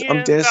 I'm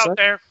dare out say.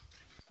 there.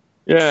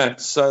 Yeah,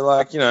 so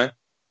like, you know,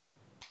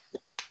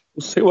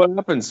 we'll see what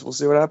happens.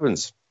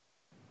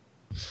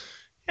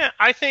 Yeah,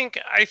 I think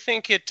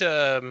it's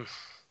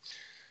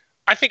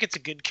a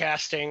good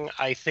casting.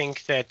 I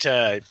think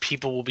that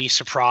people will be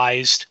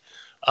surprised.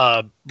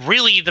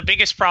 Really, the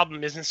biggest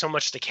problem isn't so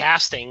much the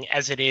casting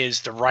as it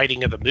is the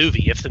writing of the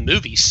movie. If the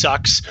movie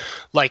sucks,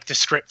 like the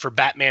script for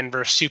Batman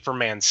vs.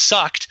 Superman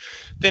sucked,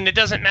 then it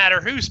doesn't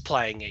matter who's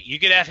playing it. You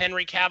could have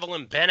Henry Cavill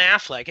and Ben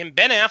Affleck, and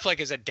Ben Affleck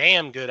is a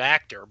damn good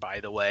actor, by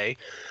the way.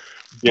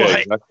 Yeah, But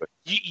exactly.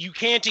 you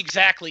can't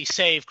exactly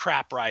save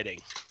crap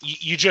writing.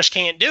 You just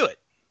can't do it.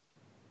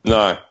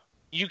 No.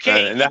 You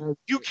can't.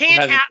 You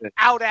can't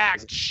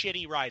outact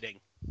shitty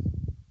writing.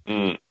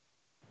 Mm.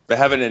 They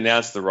haven't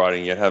announced the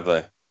writing yet, have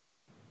they?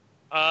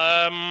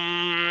 I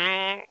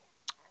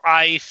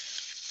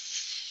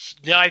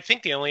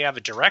think they only have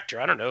a director.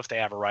 I don't know if they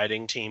have a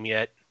writing team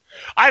yet.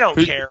 I don't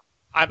care.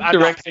 I'm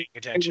not paying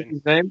attention. What's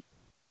his name?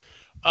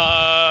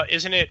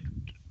 Isn't it?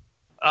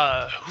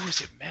 Who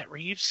is it? Matt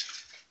Reeves?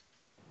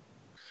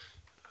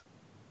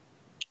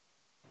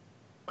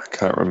 I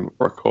can't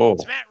recall.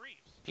 It's Matt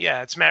Reeves.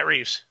 Yeah, it's Matt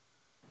Reeves.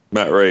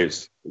 Matt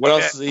Reeves. What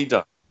else has he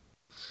done?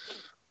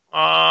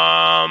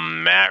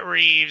 Matt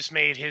Reeves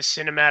made his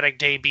cinematic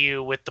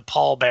debut with the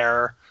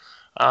Pallbearer.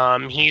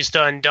 He's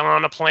done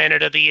Dawn of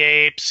Planet of the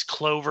Apes,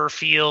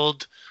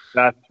 Cloverfield.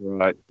 That's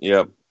right.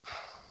 Yep.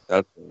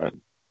 That's right.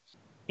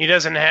 He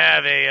doesn't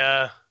have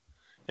an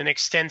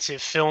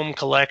extensive film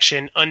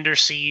collection. Under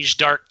Siege,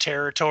 Dark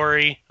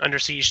Territory, Under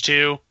Siege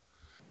 2.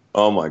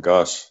 Oh my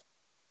gosh.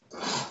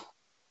 I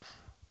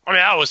mean,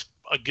 that was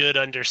a good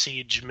Under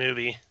Siege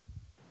movie.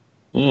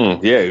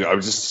 Yeah, I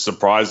was just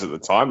surprised at the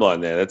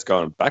timeline there. That's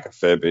gone back a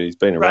fair bit. He's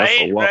been around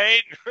for a while.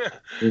 Right.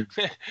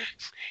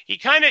 He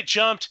kind of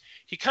jumped.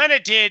 He kind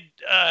of did.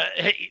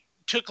 He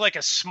took like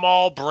a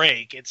small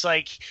break. It's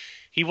like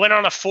he went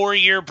on a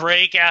 4-year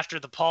break after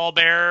the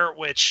Pallbearer,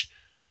 which,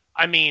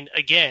 I mean,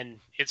 again,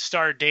 it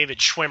starred David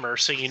Schwimmer,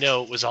 so you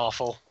know it was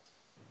awful.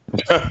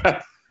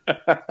 I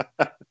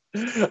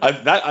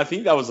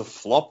think that was a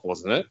flop,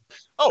 wasn't it?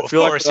 Oh, of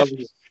course.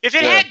 If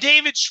it had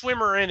David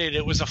Schwimmer in it,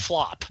 it was a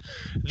flop.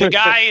 The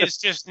guy is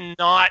just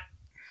not...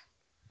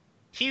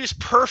 He was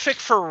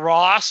perfect for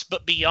Ross,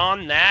 but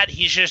beyond that,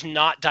 he's just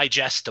not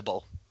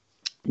digestible.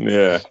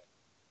 Yeah.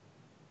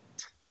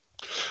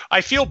 I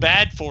feel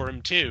bad for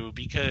him, too,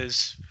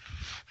 because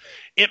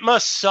it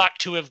must suck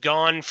to have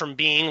gone from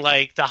being,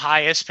 like, the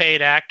highest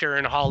paid actor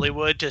in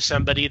Hollywood to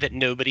somebody that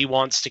nobody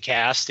wants to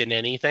cast in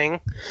anything.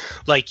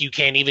 Like, you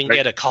can't even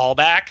get a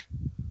callback.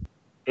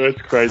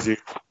 That's crazy.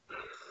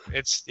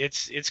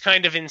 It's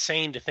kind of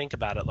insane to think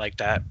about it like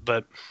that,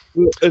 but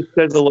it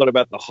says a lot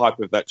about the hype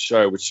of that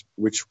show, which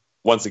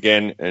once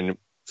again, and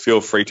feel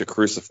free to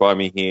crucify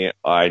me here,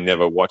 I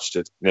never watched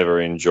it,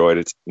 never enjoyed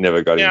it,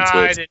 never got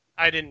into it.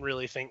 I didn't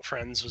really think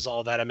Friends was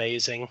all that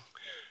amazing.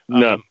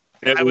 No,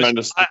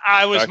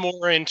 I was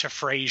more into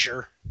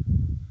Frasier.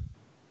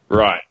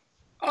 Right.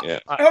 Yeah.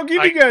 I'll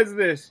give you guys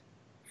this.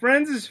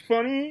 Friends is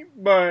funny,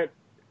 but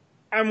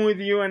I'm with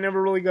you. I never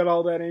really got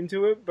all that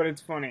into it, but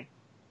it's funny.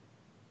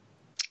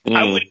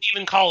 I wouldn't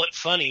even call it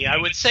funny. I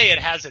would say it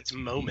has its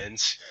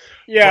moments.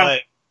 Yeah.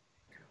 But...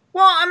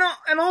 Well,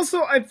 and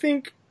also I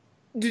think,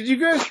 did you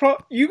guys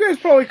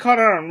probably caught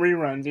it on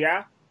reruns?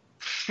 Yeah.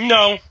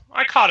 No,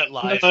 I caught it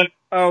live.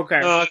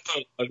 Okay. I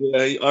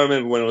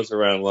remember when it was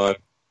around live.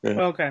 Yeah.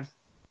 Okay.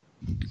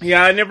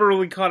 Yeah, I never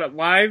really caught it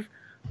live,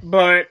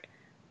 but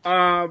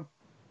parts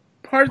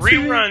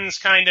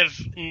reruns kind of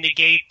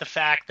negate the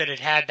fact that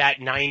it had that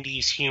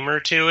 90s humor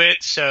to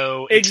it,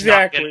 so it's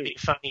not going to be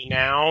funny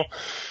now.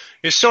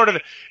 It's sort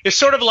of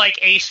like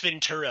Ace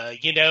Ventura,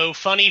 you know,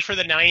 funny for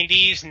the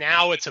 90s,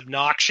 now it's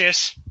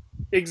obnoxious.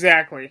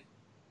 Exactly.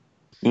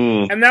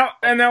 And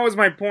that was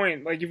my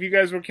point. Like, if you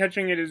guys were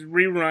catching it as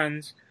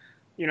reruns,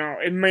 you know,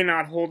 it may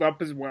not hold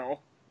up as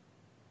well.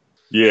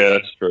 Yeah,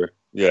 that's true.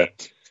 Yeah.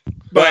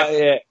 But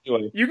yeah,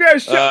 anyway. You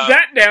guys shut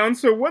that down,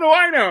 so what do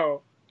I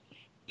know?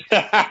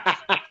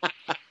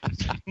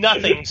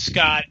 Nothing,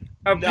 Scott.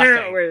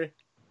 Apparently.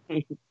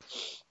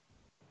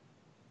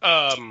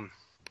 Nothing.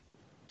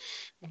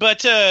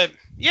 But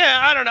yeah,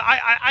 I don't know.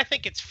 I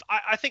think it's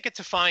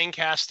a fine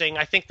casting.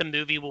 I think the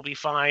movie will be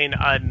fine.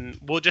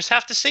 We'll just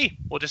have to see.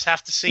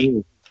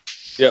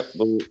 Yep.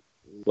 We'll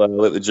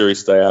let the jury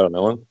stay out on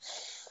that one.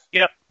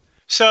 Yep.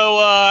 So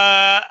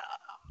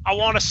I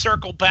want to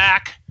circle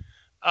back,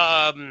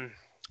 and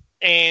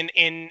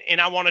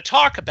I want to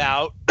talk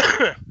about,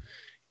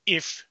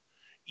 if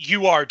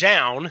you are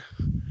down,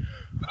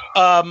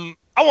 I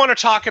want to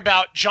talk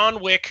about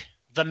John Wick,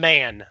 the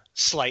man,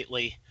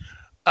 slightly.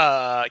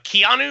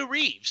 Keanu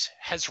Reeves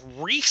has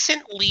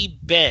recently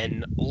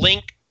been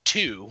linked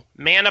to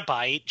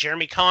Manabite.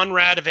 Jeremy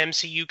Conrad of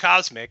MCU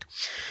Cosmic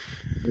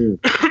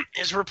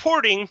is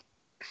reporting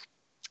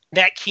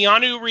that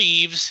Keanu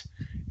Reeves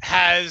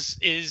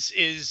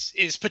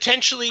is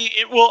potentially,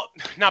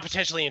 not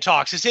potentially in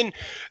talks.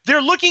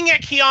 They're looking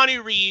at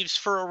Keanu Reeves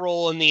for a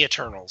role in the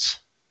Eternals.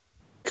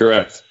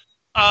 Correct.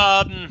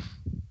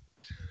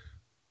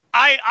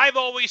 I've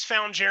always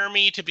found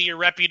Jeremy to be a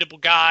reputable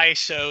guy,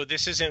 so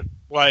this isn't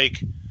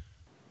like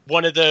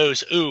one of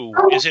those, ooh,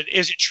 is it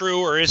true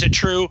or is it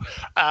true?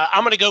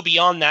 I'm going to go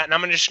beyond that, and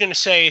I'm just going to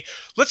say,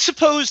 let's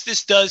suppose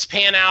this does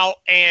pan out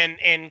and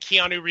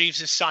Keanu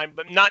Reeves is signed,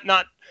 but not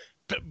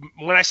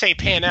when I say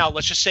pan out,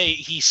 let's just say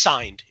he's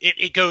signed.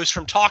 It goes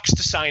from talks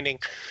to signing.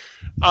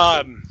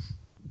 I'm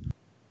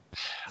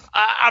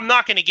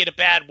not going to get a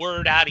bad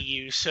word out of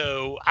you,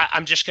 so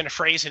I'm just going to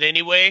phrase it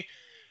anyway.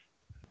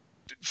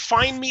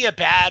 Find me a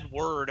bad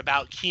word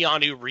about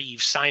Keanu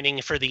Reeves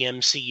signing for the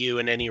MCU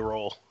in any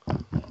role.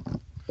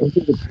 I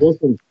think it's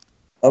awesome.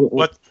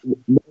 What?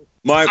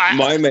 I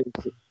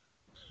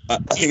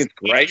think it's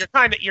great.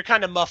 You're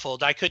kind of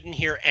muffled. I couldn't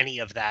hear any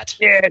of that.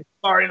 Yeah,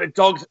 sorry, the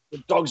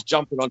dog's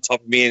jumping on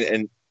top of me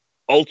and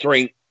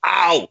altering.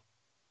 Ow!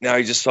 Now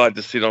he decided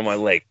to sit on my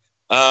leg.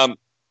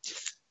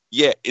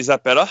 Yeah, is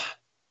that better?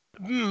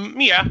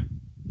 Yeah.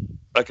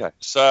 Okay,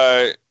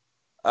 so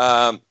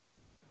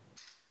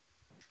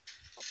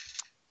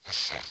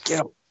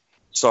yeah,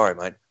 sorry,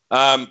 mate.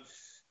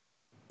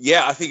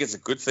 Yeah, I think it's a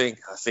good thing.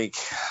 I think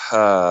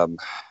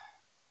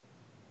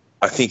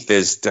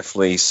there's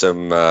definitely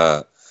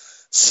some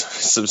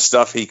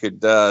stuff he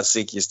could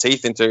sink his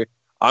teeth into.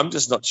 I'm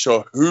just not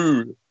sure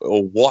who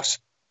or what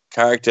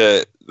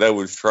character they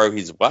would throw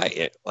his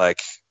way.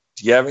 Like,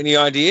 do you have any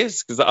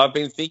ideas? Because I've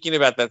been thinking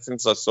about that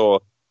since I saw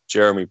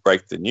Jeremy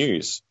break the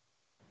news.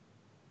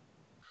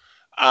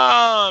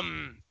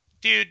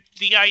 Dude,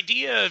 the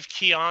idea of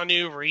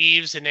Keanu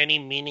Reeves in any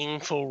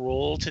meaningful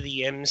role to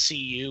the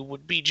MCU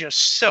would be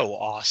just so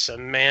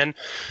awesome, man.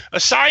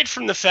 Aside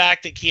from the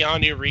fact that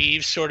Keanu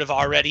Reeves sort of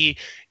already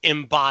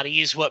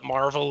embodies what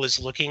Marvel is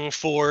looking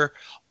for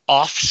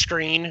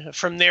off-screen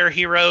from their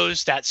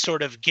heroes, that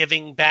sort of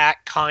giving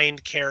back,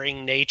 kind,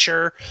 caring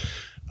nature.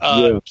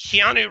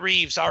 Keanu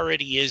Reeves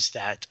already is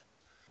that.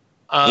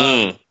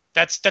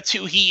 That's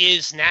who he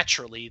is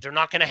naturally. They're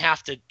not going to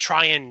have to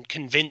try and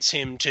convince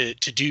him to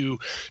do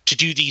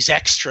these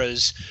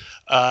extras.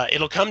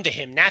 It'll come to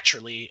him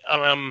naturally.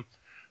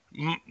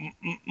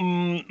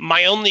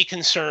 My only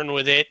concern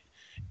with it,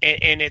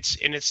 and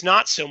it's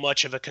not so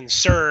much of a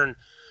concern,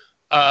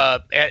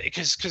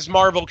 because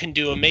Marvel can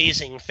do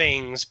amazing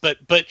things, but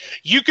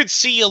you could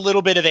see a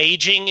little bit of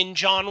aging in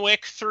John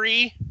Wick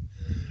 3.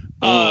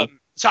 So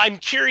I'm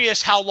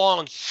curious how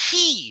long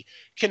he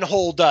can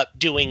hold up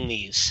doing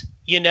these.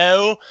 You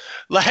know,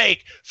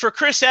 like for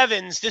Chris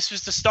Evans, this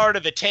was the start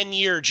of a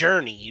 10-year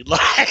journey.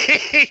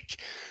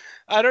 Like,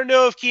 I don't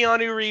know if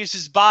Keanu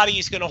Reeves' body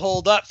is going to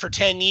hold up for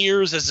 10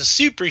 years as a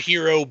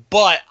superhero,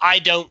 but I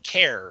don't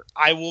care.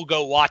 I will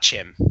go watch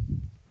him.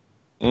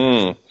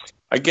 I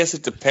guess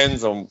it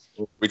depends on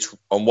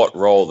what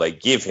role they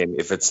give him.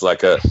 If it's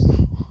like a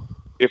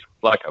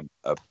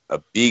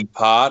big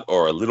part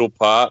or a little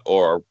part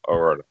or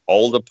an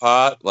older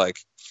part, like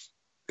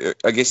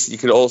I guess you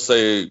could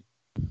also,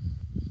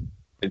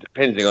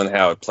 depending on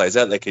how it plays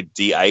out, they could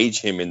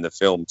de-age him in the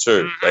film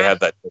too. They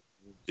have that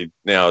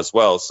now as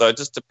well, so it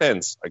just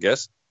depends, I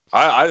guess.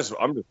 I'm just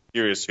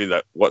curious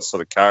what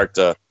sort of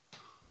character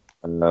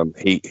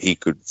he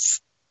could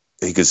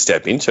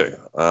step into.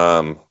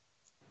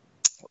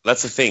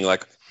 That's the thing.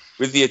 Like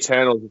with the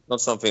Eternals, it's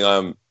not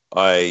something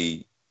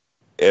I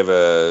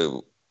ever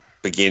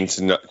begin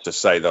to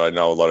say that I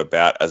know a lot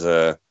about as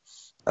a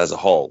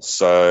whole.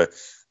 So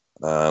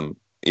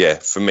yeah,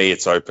 for me,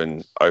 it's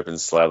open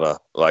slather.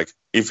 Like,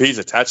 if he's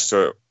attached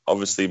to it,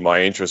 obviously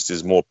my interest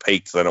is more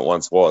piqued than it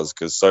once was,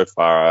 because so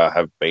far I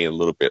have been a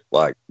little bit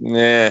like,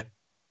 nah.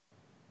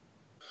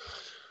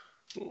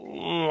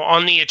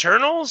 On the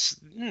Eternals?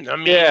 I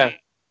mean, yeah.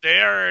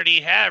 They already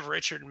have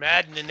Richard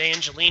Madden and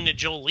Angelina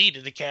Jolie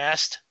to the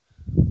cast.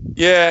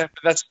 Yeah,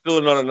 but that's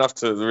still not enough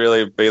to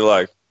really be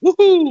like,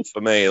 woohoo, for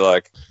me.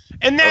 Like,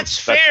 and that's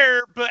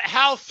fair, but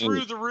how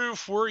through the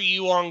roof were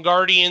you on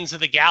Guardians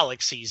of the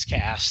Galaxy's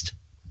cast?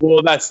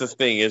 Well, that's the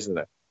thing, isn't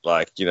it?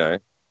 Like, you know,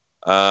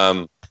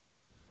 that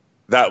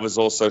was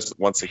also,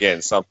 once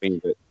again, something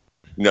that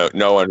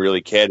no one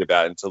really cared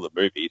about until the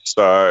movie.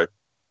 So,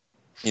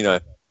 you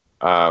know,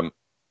 but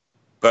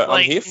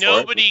like, I'm here for it.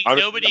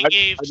 Nobody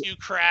gave two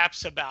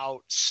craps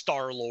about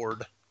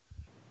Star-Lord.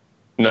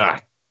 No.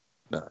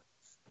 But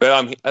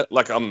I'm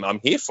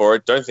here for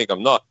it. Don't think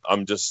I'm not.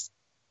 I'm just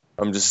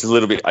a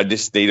little bit. I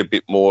just need a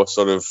bit more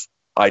sort of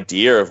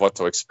idea of what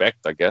to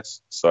expect, I guess.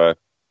 So,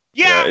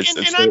 Yeah, it's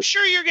and I'm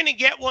sure you're going to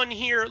get one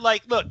here.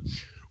 Like, look,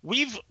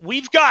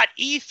 we've got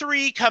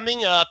E3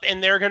 coming up,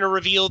 and they're going to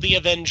reveal the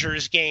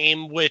Avengers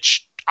game,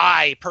 which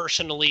I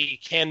personally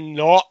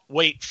cannot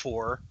wait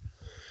for.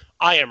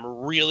 I am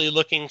really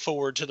looking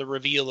forward to the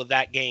reveal of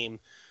that game.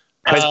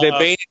 Has there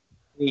been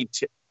any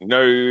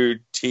no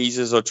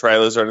teasers or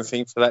trailers or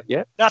anything for that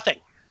yet? Nothing.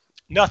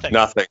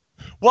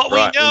 What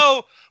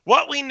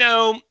we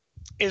know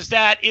is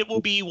that it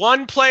will be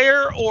one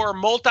player or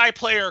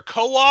multiplayer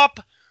co-op,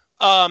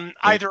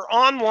 either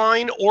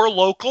online or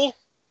local,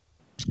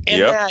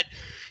 and that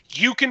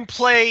you can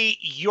play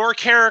your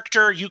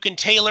character, you can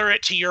tailor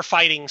it to your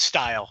fighting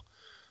style.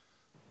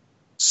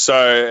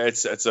 So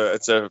it's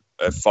a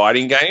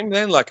fighting game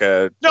then, No.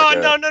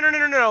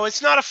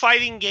 It's not a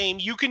fighting game.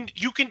 You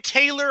can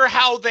tailor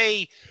how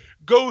they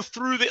go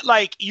through the,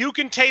 like, you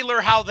can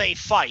tailor how they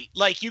fight.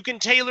 Like, you can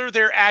tailor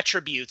their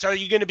attributes. Are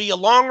you going to be a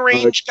long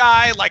range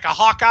guy like a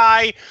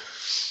Hawkeye?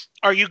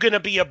 Are you going to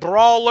be a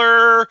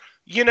brawler?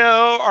 You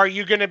know, are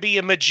you going to be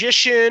a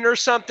magician or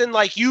something?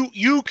 Like,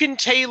 you can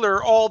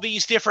tailor all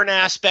these different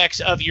aspects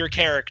of your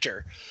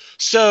character.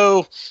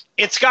 So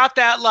it's got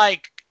that,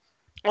 like,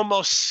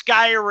 almost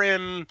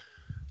Skyrim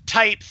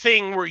type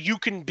thing where you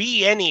can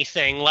be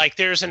anything. Like,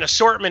 there's an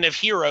assortment of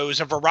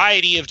heroes, a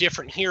variety of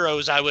different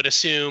heroes, I would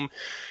assume,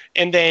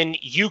 and then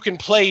you can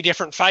play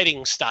different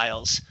fighting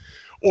styles,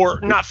 or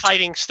not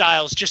fighting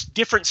styles, just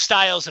different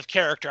styles of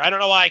character. I don't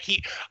know why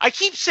I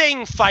keep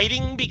saying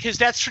fighting, because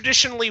that's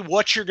traditionally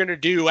what you're going to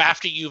do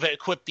after you've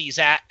equipped these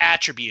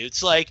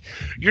attributes. Like,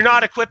 you're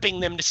not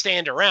equipping them to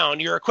stand around,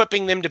 you're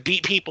equipping them to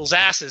beat people's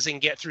asses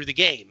and get through the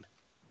game.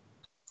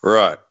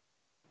 Right.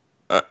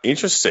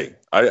 Interesting.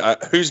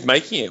 Who's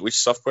making it? Which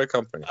software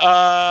company?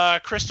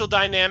 Crystal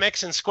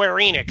Dynamics and Square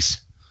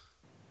Enix.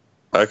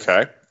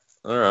 Okay.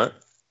 All right.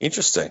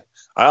 Interesting.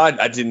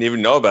 I didn't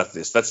even know about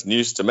this. That's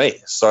news to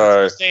me.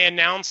 So they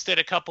announced it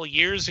a couple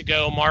years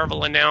ago.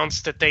 Marvel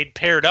announced that they'd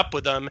paired up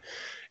with them,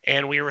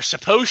 and we were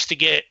supposed to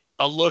get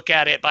a look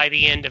at it by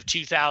the end of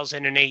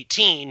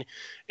 2018,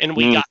 and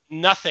we got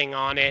nothing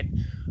on it.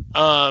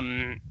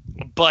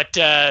 But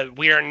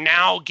we are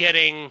now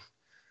getting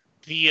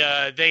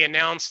they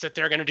announced that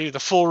they're going to do the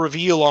full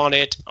reveal on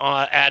it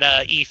at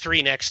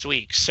E3 next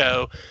week.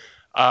 So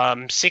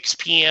 6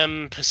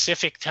 p.m.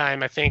 Pacific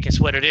time, I think is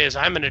what it is.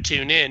 I'm going to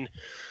tune in.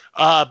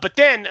 But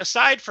then,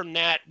 aside from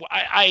that,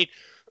 I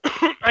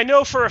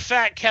know for a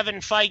fact Kevin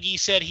Feige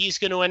said he's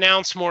going to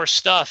announce more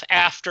stuff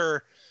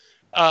after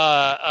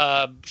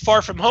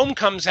Far From Home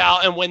comes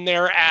out and when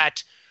they're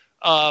at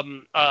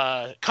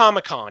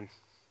Comic-Con.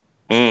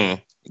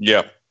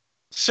 Yeah.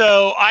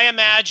 So I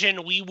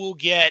imagine we will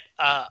get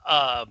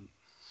a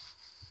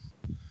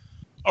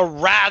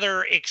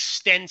rather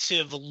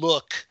extensive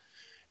look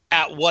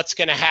at what's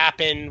going to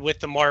happen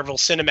with the Marvel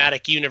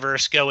Cinematic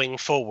Universe going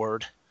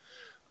forward.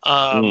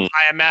 I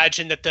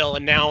imagine that they'll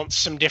announce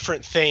some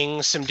different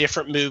things, some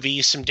different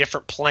movies, some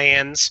different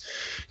plans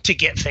to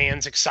get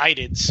fans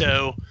excited.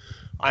 So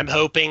I'm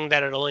hoping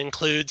that it'll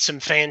include some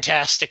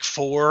Fantastic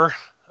Four,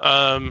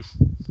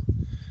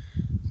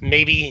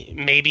 maybe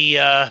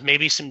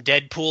some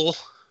Deadpool,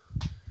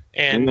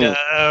 and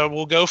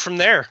we'll go from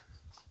there.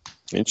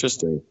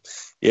 Interesting.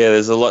 Yeah,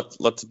 there's a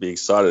lot to be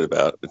excited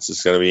about. It's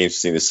just going to be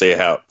interesting to see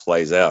how it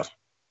plays out.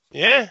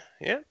 Yeah.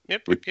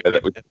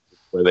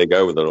 Where they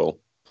go with it all.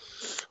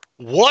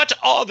 What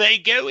are they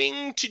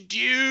going to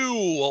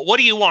do? What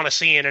do you want to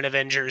see in an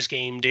Avengers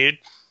game, dude?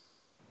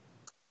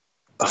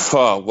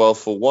 Oh, well,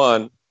 for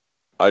one,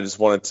 I just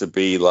want it to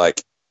be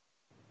like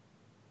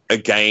a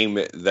game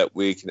that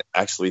we can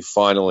actually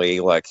finally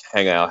like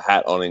hang our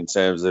hat on in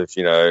terms of,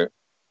 you know,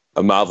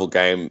 a Marvel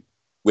game.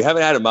 We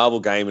haven't had a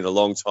Marvel game in a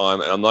long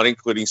time, and I'm not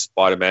including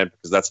Spider-Man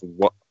because that's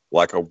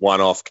like a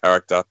one-off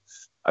character.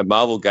 A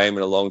Marvel game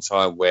in a long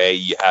time where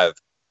you have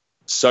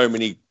so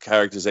many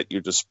characters at your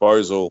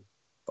disposal,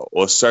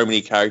 or so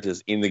many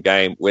characters in the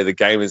game where the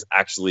game has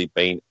actually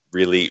been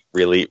really,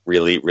 really,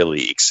 really,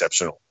 really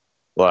exceptional.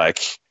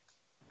 Like,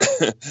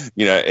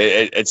 you know,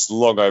 it's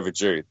long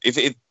overdue.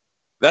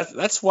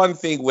 That's one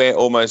thing where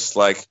almost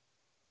like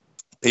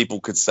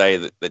people could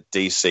say that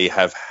DC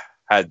have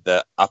had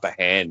the upper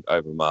hand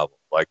over Marvel.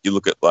 Like, you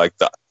look at like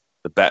the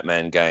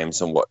Batman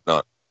games and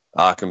whatnot,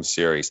 Arkham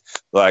series.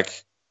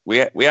 Like, we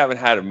haven't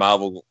had a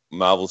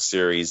Marvel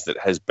series that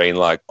has been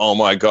like, oh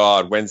my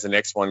God, when's the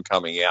next one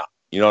coming out?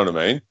 You know what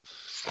I mean?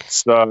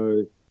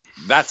 So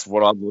that's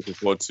what I'm looking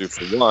forward to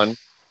for one.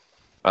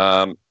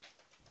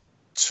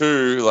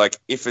 Two, like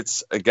if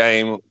it's a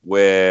game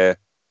where,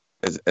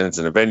 and it's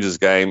an Avengers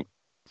game,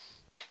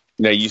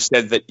 you know, you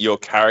said that your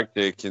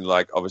character can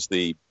like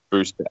obviously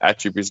boost the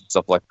attributes and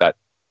stuff like that.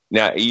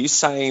 Now, are you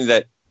saying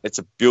that it's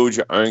a build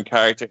your own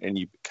character and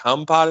you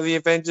become part of the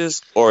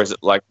Avengers, or is it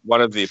like one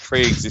of the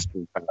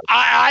pre-existing characters?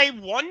 I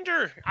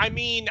wonder. I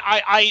mean,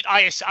 I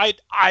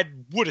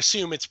would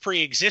assume it's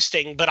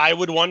pre-existing, but I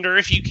would wonder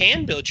if you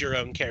can build your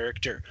own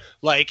character.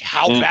 Like,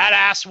 how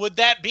badass would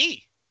that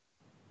be?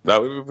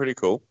 That would be pretty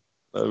cool.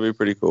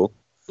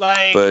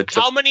 Like, but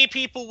how many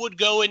people would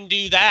go and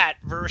do that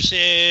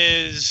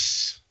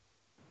versus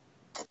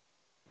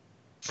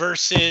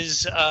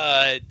versus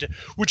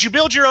would you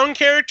build your own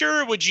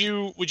character, or would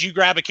you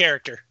grab a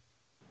character?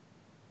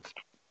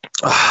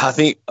 I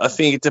think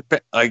it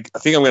depends. I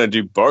think I'm going to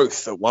do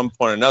both at one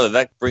point or another.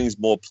 That brings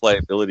more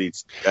playability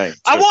to the game.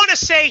 I want to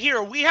say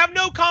here, we have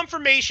no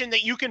confirmation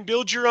that you can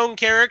build your own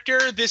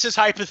character. This is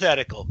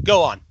hypothetical.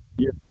 Go on.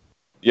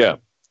 Yeah.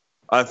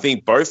 I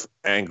think both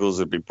angles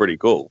would be pretty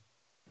cool.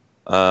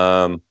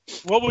 What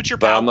would your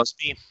powers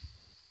be?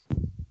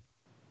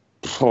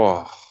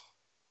 Oh,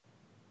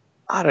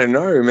 I don't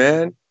know,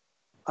 man.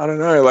 I don't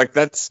know. Like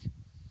that.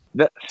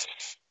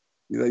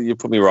 You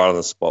put me right on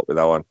the spot with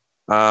that one.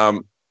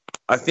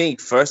 I think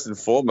first and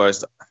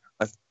foremost,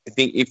 I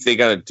think if they're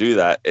going to do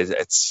that,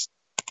 it's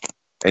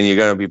and you're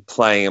going to be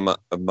playing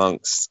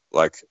amongst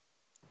like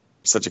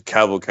such a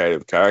cavalcade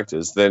of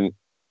characters, then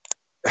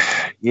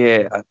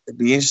yeah, it'd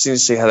be interesting to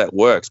see how that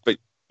works. But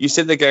you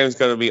said the game's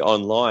going to be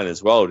online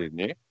as well, didn't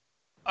you?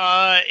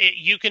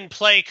 You can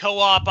play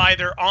co-op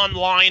either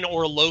online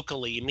or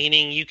locally,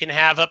 meaning you can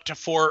have up to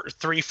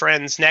 3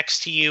 friends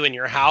next to you in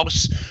your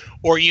house,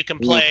 or you can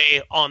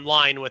play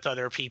online with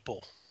other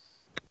people.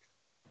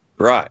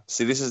 Right.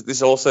 See,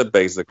 this also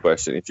begs the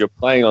question: if you're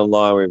playing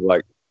online with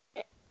like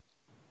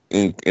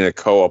in a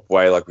co-op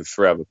way, like with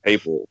 3 other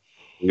people,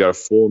 you got a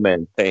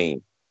 4-man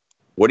team.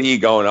 What are you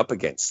going up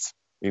against?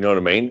 You know what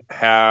I mean?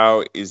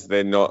 How is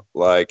there not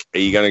like? Are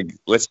you going to?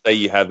 Let's say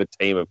you have a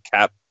team of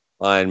Cap,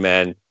 Iron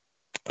Man,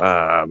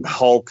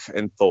 Hulk,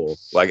 and Thor.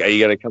 Like, are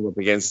you going to come up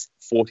against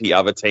 40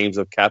 other teams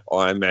of Cap,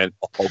 Iron Man,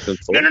 Hulk, and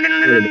Thor?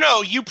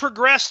 No. You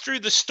progress through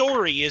the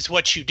story, is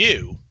what you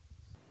do.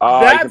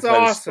 That's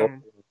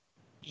awesome.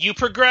 You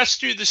progress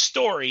through the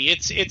story.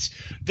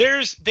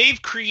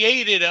 They've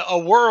created a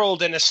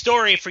world and a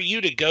story for you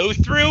to go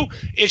through.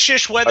 It's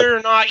just whether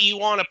or not you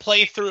want to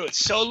play through it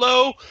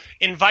solo,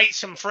 invite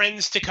some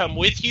friends to come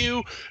with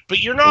you, but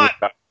you're not.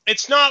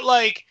 It's not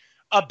like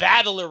a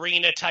battle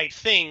arena type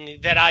thing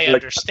that I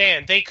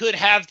understand. They could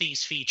have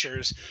these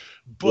features,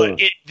 but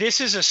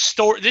this is a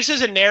story. This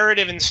is a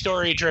narrative and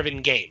story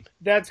driven game.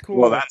 That's cool.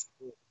 Well,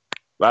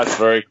 that's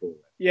very cool.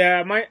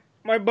 Yeah,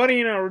 my buddy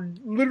and I were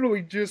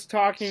literally just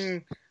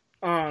talking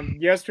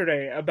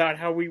yesterday about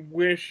how we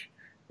wish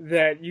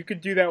that you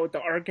could do that with the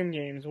Arkham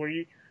games,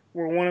 where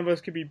one of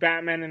us could be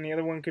Batman and the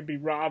other one could be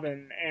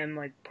Robin, and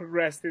like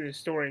progress through the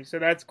story. So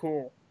that's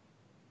cool.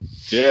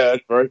 Yeah,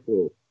 that's very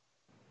cool.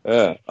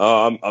 Yeah,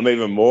 I'm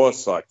even more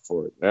psyched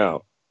for it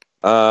now.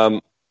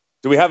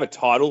 Do we have a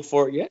title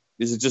for it yet?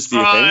 Is it just the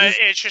Avengers?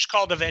 It's just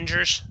called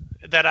Avengers.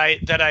 That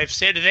I've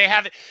said they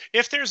haven't.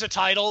 If there's a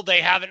title,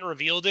 they haven't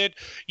revealed it.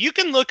 You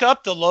can look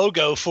up the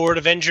logo for an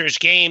Avengers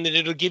game, and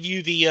it'll give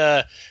you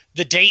the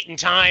date and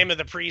time of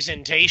the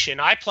presentation.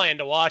 I plan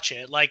to watch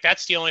it. Like,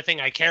 that's the only thing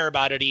I care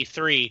about at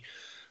E3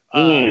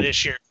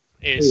 this year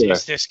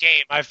is this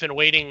game. I've been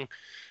waiting.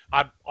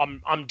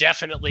 I'm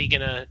definitely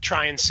gonna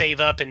try and save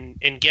up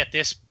and get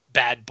this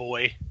bad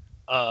boy.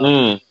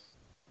 It'll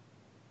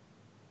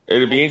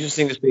be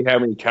interesting to see how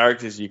many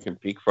characters you can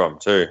pick from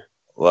too.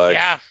 Like,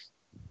 yeah.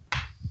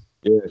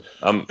 Yeah.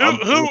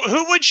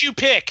 Who would you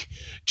pick?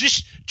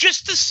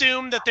 Just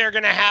assume that they're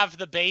gonna have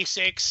the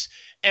basics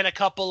and a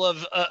couple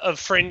of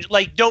fringe.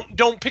 Like,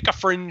 don't pick a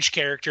fringe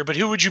character, but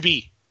who would you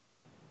be?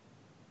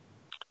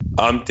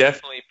 I'm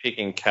definitely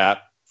picking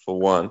Cap for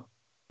one.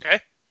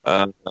 Okay.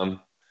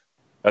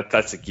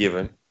 That's a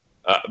given.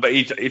 But are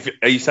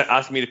you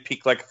asking me to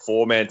pick like a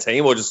 4-man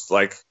team, or just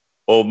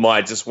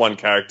just one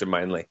character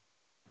mainly?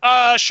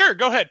 Sure.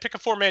 Go ahead. Pick a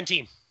 4-man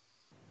team.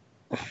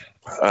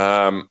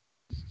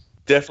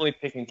 Definitely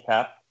picking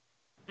Cap.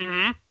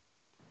 Mm-hmm.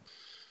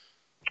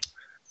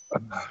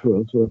 Who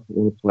else do I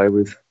want to play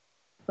with?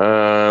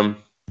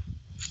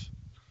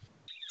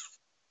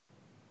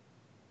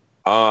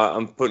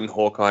 I'm putting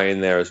Hawkeye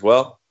in there as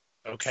well.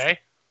 Okay.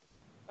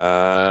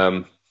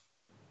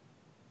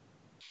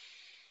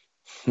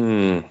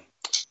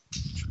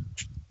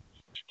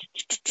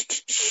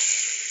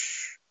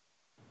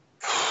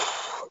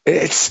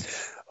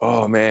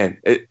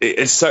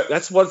 It's so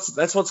that's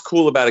what's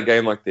cool about a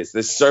game like this.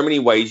 There's so many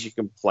ways you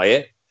can play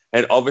it,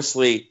 and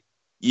obviously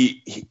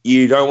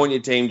you don't want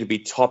your team to be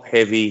top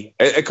heavy.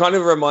 It kind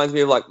of reminds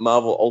me of like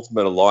Marvel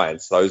Ultimate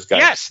Alliance, those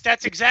games. Yes,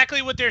 that's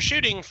exactly what they're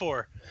shooting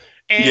for.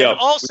 And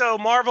also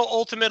Marvel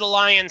Ultimate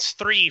Alliance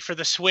 3 for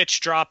the Switch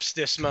drops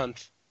next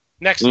month.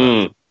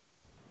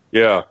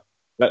 Yeah.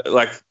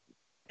 Like,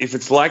 if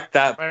it's like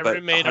that... My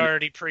roommate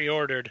already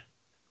pre-ordered.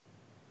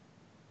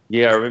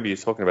 Yeah, I remember you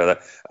talking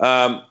about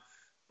that.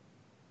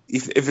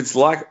 If it's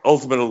like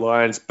Ultimate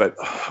Alliance, but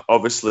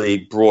obviously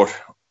brought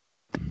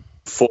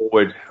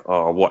forward,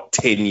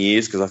 10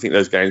 years? Because I think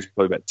those games are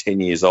probably about 10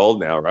 years old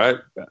now, right?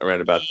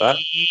 Around about that?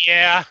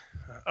 Yeah,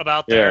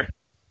 about there.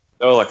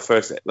 They were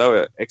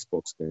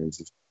Xbox games,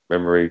 if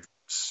memory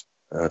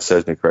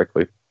serves me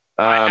correctly.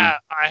 I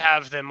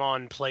have them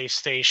on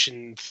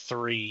PlayStation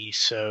 3,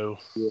 so...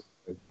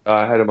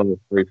 I had them on the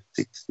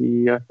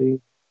 360, I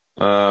think.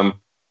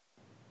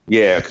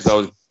 Because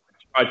I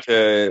tried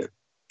to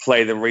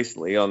played them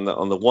recently on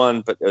the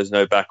one, but there was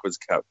no backwards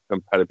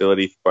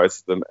compatibility for both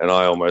of them, and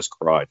I almost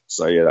cried.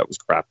 So yeah, that was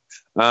crap.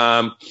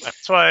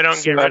 That's why I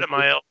don't get rid of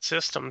my old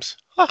systems.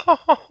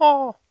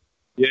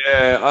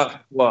 Yeah,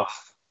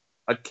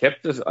 I'd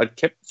kept the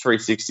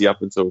 360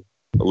 up until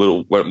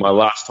my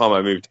last time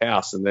I moved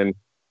house, and then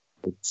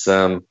it's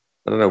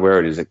I don't know where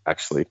it is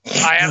actually.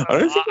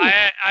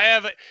 I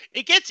have.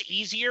 It gets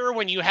easier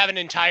when you have an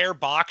entire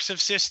box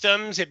of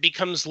systems. It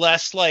becomes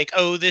less like,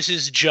 oh, this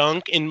is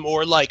junk, and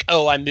more like,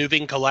 oh, I'm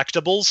moving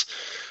collectibles.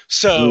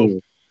 So,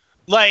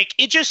 like,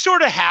 it just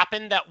sort of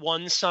happened that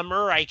one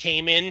summer I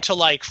came into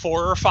like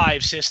 4 or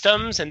 5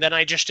 systems, and then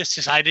I just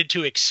decided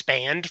to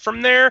expand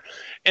from there.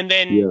 And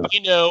then,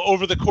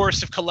 over the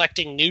course of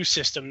collecting new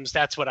systems,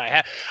 that's what I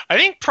have. I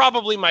think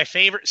probably my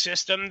favorite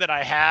system that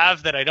I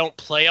have that I don't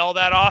play all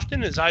that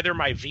often is either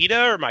my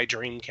Vita or my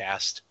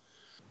Dreamcast.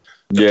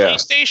 The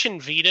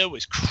PlayStation Vita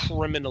was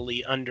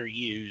criminally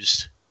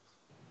underused.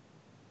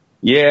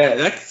 Yeah,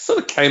 that sort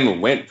of came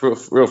and went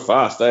real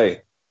fast, eh?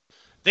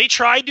 They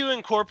tried to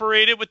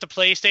incorporate it with the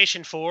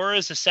PlayStation 4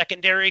 as a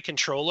secondary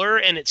controller,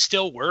 and it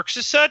still works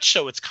as such,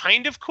 so it's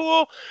kind of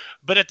cool.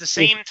 But at the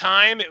same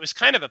time, it was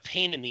kind of a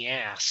pain in the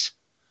ass.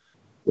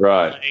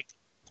 Right. Like,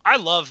 I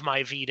love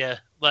my Vita.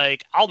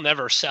 Like, I'll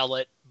never sell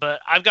it, but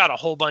I've got a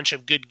whole bunch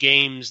of good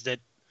games that,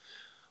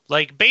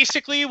 like,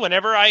 basically,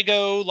 whenever I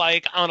go,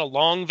 like, on a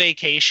long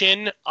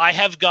vacation, I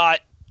have got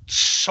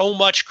so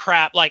much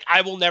crap. Like,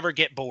 I will never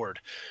get bored.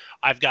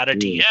 I've got a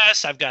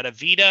DS, I've got a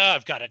Vita,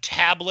 I've got a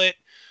tablet.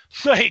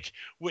 Like,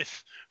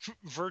 with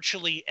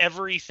virtually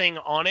everything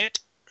on it.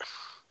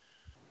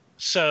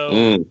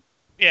 So,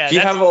 yeah. Do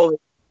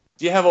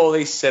you have all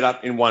these set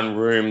up in one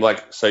room,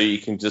 like, so you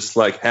can just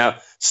like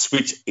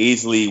switch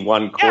easily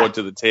one cord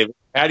to the TV?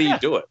 How do you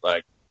do it?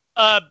 Like,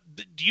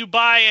 do you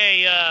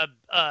buy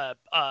a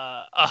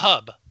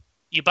hub?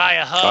 You buy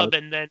a hub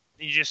and then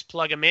you just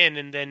plug them in,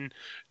 and then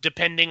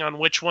depending on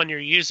which one you're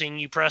using,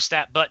 you press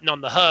that button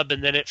on the hub,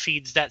 and then it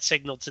feeds that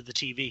signal to the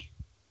TV.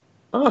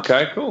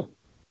 Okay, cool.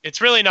 It's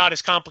really not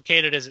as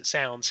complicated as it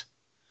sounds.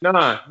 No,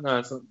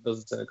 it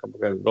doesn't sound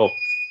complicated at all.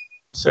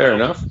 Fair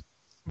enough.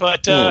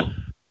 But,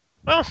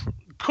 well,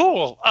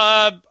 cool.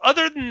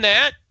 Other than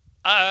that,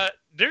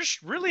 there's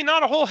really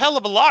not a whole hell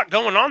of a lot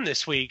going on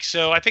this week,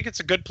 so I think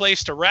it's a good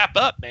place to wrap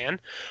up, man.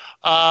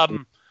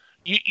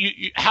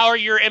 You how are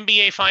your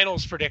NBA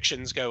Finals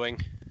predictions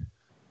going?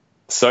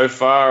 So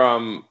far,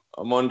 I'm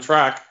on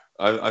track.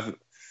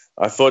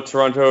 I thought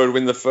Toronto would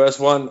win the first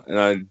one, and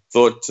I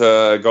thought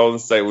Golden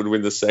State would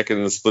win the second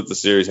and split the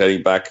series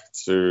heading back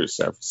to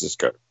San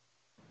Francisco.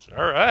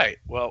 All right.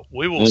 Well,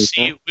 we will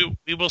see.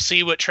 We will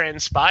see what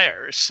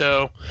transpires.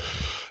 So,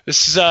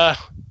 this is why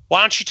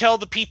don't you tell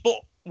the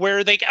people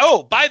where they?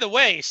 Oh, by the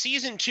way,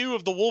 season 2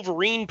 of the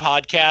Wolverine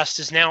podcast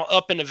is now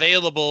up and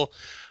available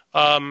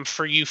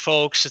for you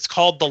folks. It's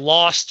called The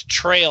Lost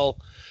Trail.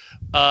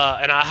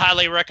 And I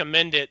highly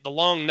recommend it. The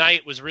Long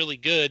Night was really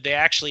good. They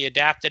actually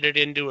adapted it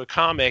into a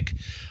comic,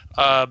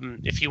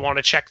 if you want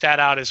to check that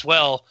out as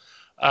well.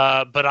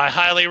 But I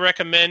highly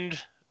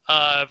recommend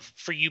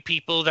for you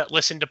people that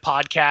listen to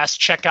podcasts,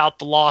 check out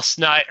The Lost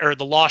Night or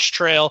The Lost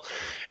Trail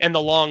and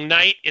The Long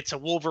Night. It's a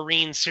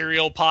Wolverine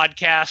serial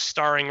podcast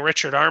starring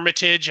Richard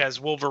Armitage as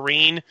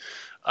Wolverine.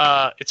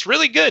 It's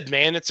really good,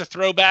 man. It's a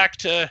throwback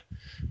to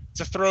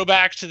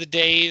the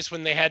days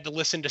when they had to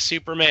listen to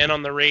Superman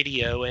on the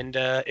radio, and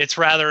it's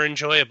rather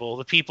enjoyable.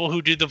 The people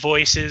who do the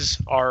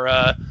voices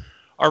are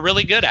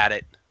really good at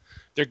it.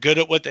 They're good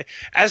at what they,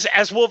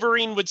 as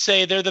Wolverine would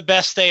say, they're the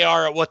best they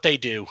are at what they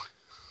do.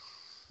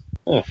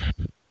 Oh.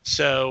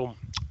 So,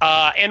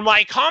 and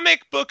my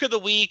comic book of the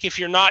week, if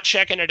you're not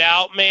checking it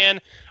out, man,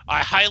 I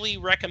highly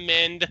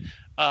recommend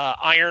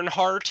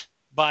Ironheart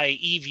by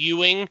Eve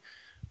Ewing.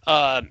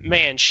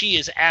 Man, she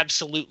is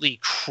absolutely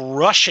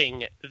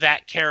crushing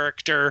that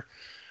character.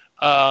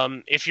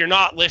 If you're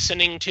not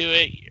listening to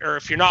it, or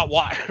if you're not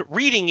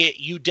reading it,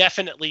 you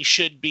definitely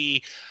should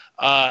be.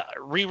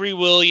 Riri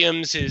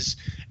Williams is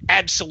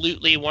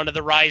absolutely one of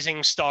the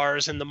rising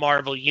stars in the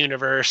Marvel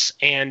Universe,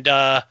 and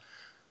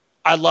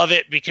I love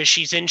it because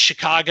she's in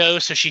Chicago,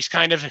 so she's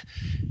kind of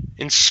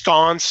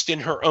ensconced in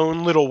her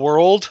own little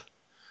world.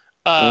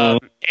 And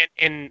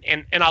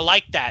I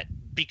like that,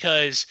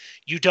 because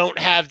you don't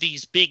have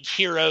these big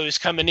heroes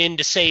coming in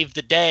to save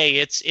the day.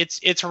 It's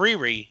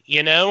Riri,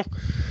 you know?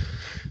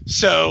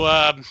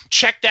 So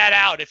check that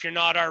out if you're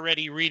not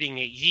already reading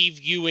it. Eve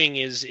Ewing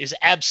is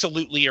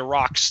absolutely a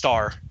rock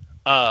star.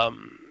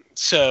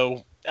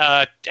 So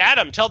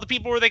Adam, tell the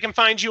people where they can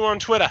find you on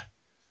Twitter.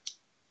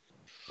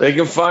 They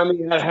can find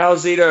me at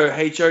Howsito,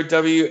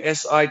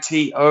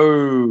 HOWSITO.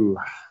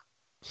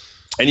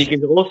 And you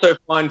can also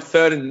find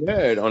Third and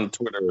Nerd on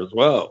Twitter as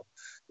well,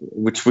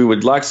 which we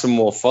would like some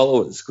more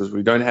followers because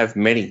we don't have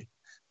many.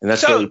 And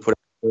that's where we put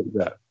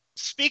that.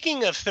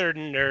 Speaking of Third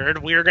and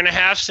Nerd, we're going to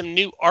have some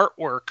new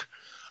artwork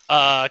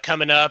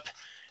coming up.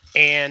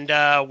 And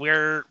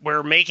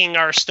we're making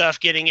our stuff,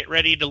 getting it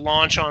ready to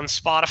launch on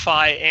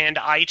Spotify and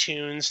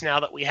iTunes now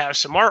that we have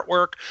some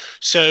artwork.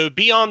 So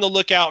be on the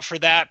lookout for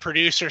that.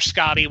 Producer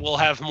Scotty will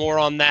have more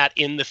on that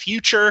in the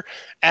future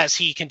as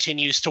he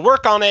continues to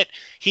work on it.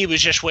 He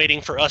was just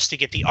waiting for us to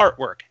get the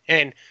artwork.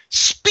 And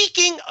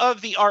speaking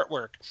of the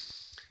artwork,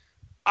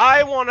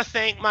 I want to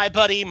thank my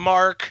buddy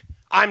Mark.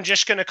 I'm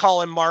just going to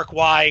call him Mark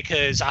Y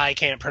because I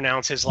can't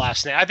pronounce his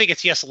last name. I think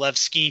it's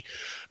Yaslewski,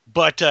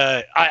 but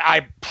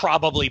I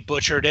probably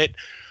butchered it.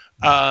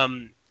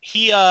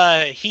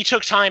 He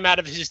took time out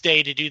of his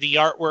day to do the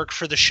artwork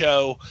for the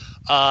show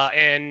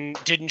and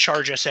didn't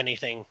charge us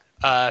anything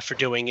for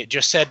doing it.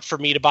 Just said for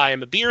me to buy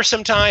him a beer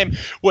sometime,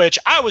 which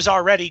I was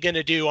already going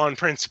to do on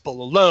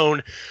principle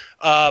alone,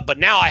 but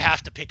now I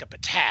have to pick up a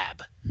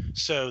tab.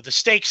 So the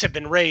stakes have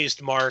been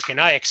raised, Mark, and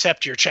I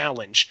accept your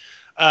challenge.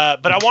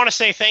 But I want to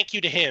say thank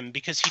you to him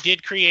because he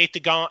did create the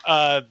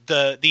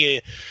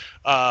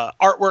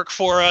artwork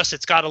for us.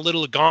 It's got a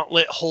little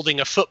gauntlet holding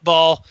a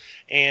football,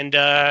 and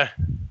I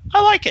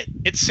like it.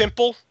 It's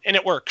simple and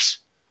it works.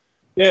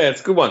 Yeah, it's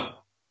a good one.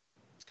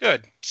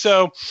 Good.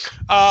 So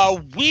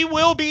we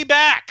will be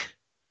back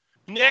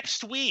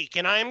next week,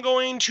 and I'm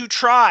going to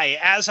try,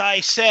 as I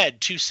said,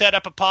 to set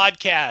up a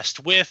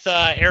podcast with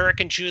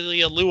Eric and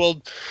Julia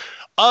Lewald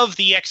of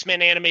the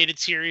X-Men animated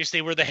series.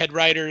 They were the head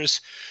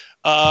writers.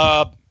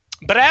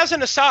 But as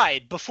an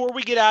aside, before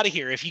we get out of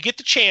here, if you get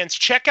the chance,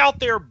 check out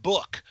their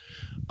book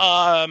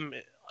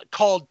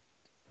called,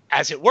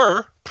 as it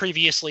were,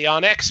 Previously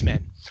on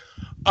X-Men.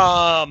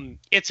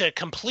 It's a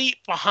complete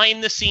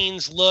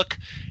behind-the-scenes look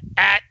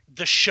at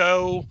the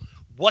show,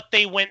 what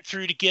they went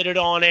through to get it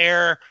on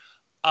air,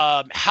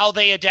 how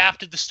they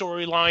adapted the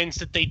storylines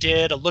that they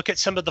did, a look at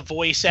some of the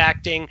voice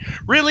acting.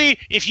 Really,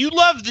 if you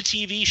love the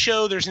TV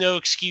show, there's no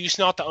excuse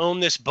not to own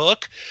this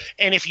book.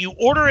 And if you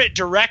order it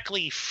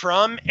directly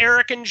from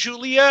Eric and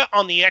Julia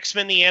on the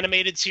X-Men the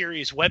Animated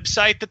Series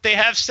website that they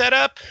have set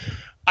up,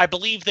 I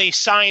believe they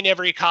sign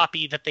every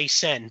copy that they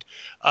send.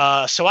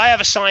 So I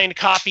have a signed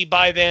copy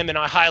by them, and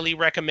I highly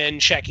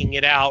recommend checking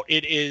it out.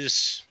 It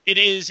is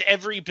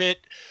every bit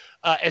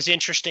as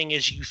interesting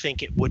as you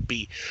think it would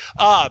be.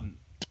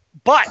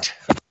 But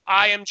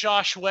I am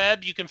Josh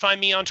Webb. You can find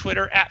me on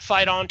Twitter at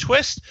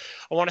FightOnTwist.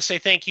 I want to say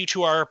thank you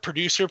to our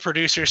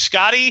producer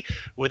Scotty.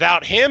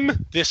 Without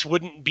him, this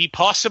wouldn't be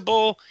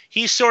possible.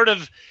 He's sort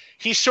of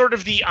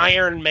the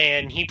Iron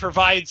Man. He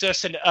provides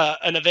us an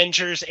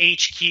Avengers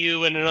HQ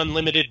and an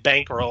unlimited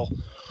bankroll.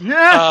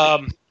 Yeah.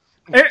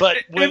 But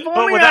if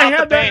only without I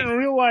had the that in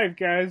real life,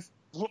 guys.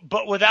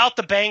 But without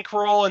the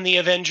bankroll and the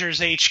Avengers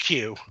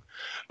HQ.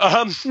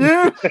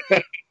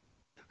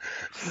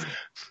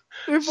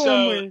 If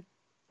only.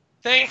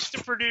 Thanks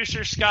to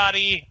producer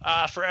Scotty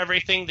for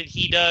everything that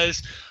he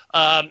does.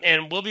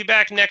 And we'll be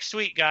back next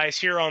week, guys,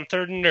 here on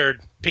Third and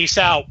Nerd. Peace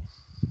out.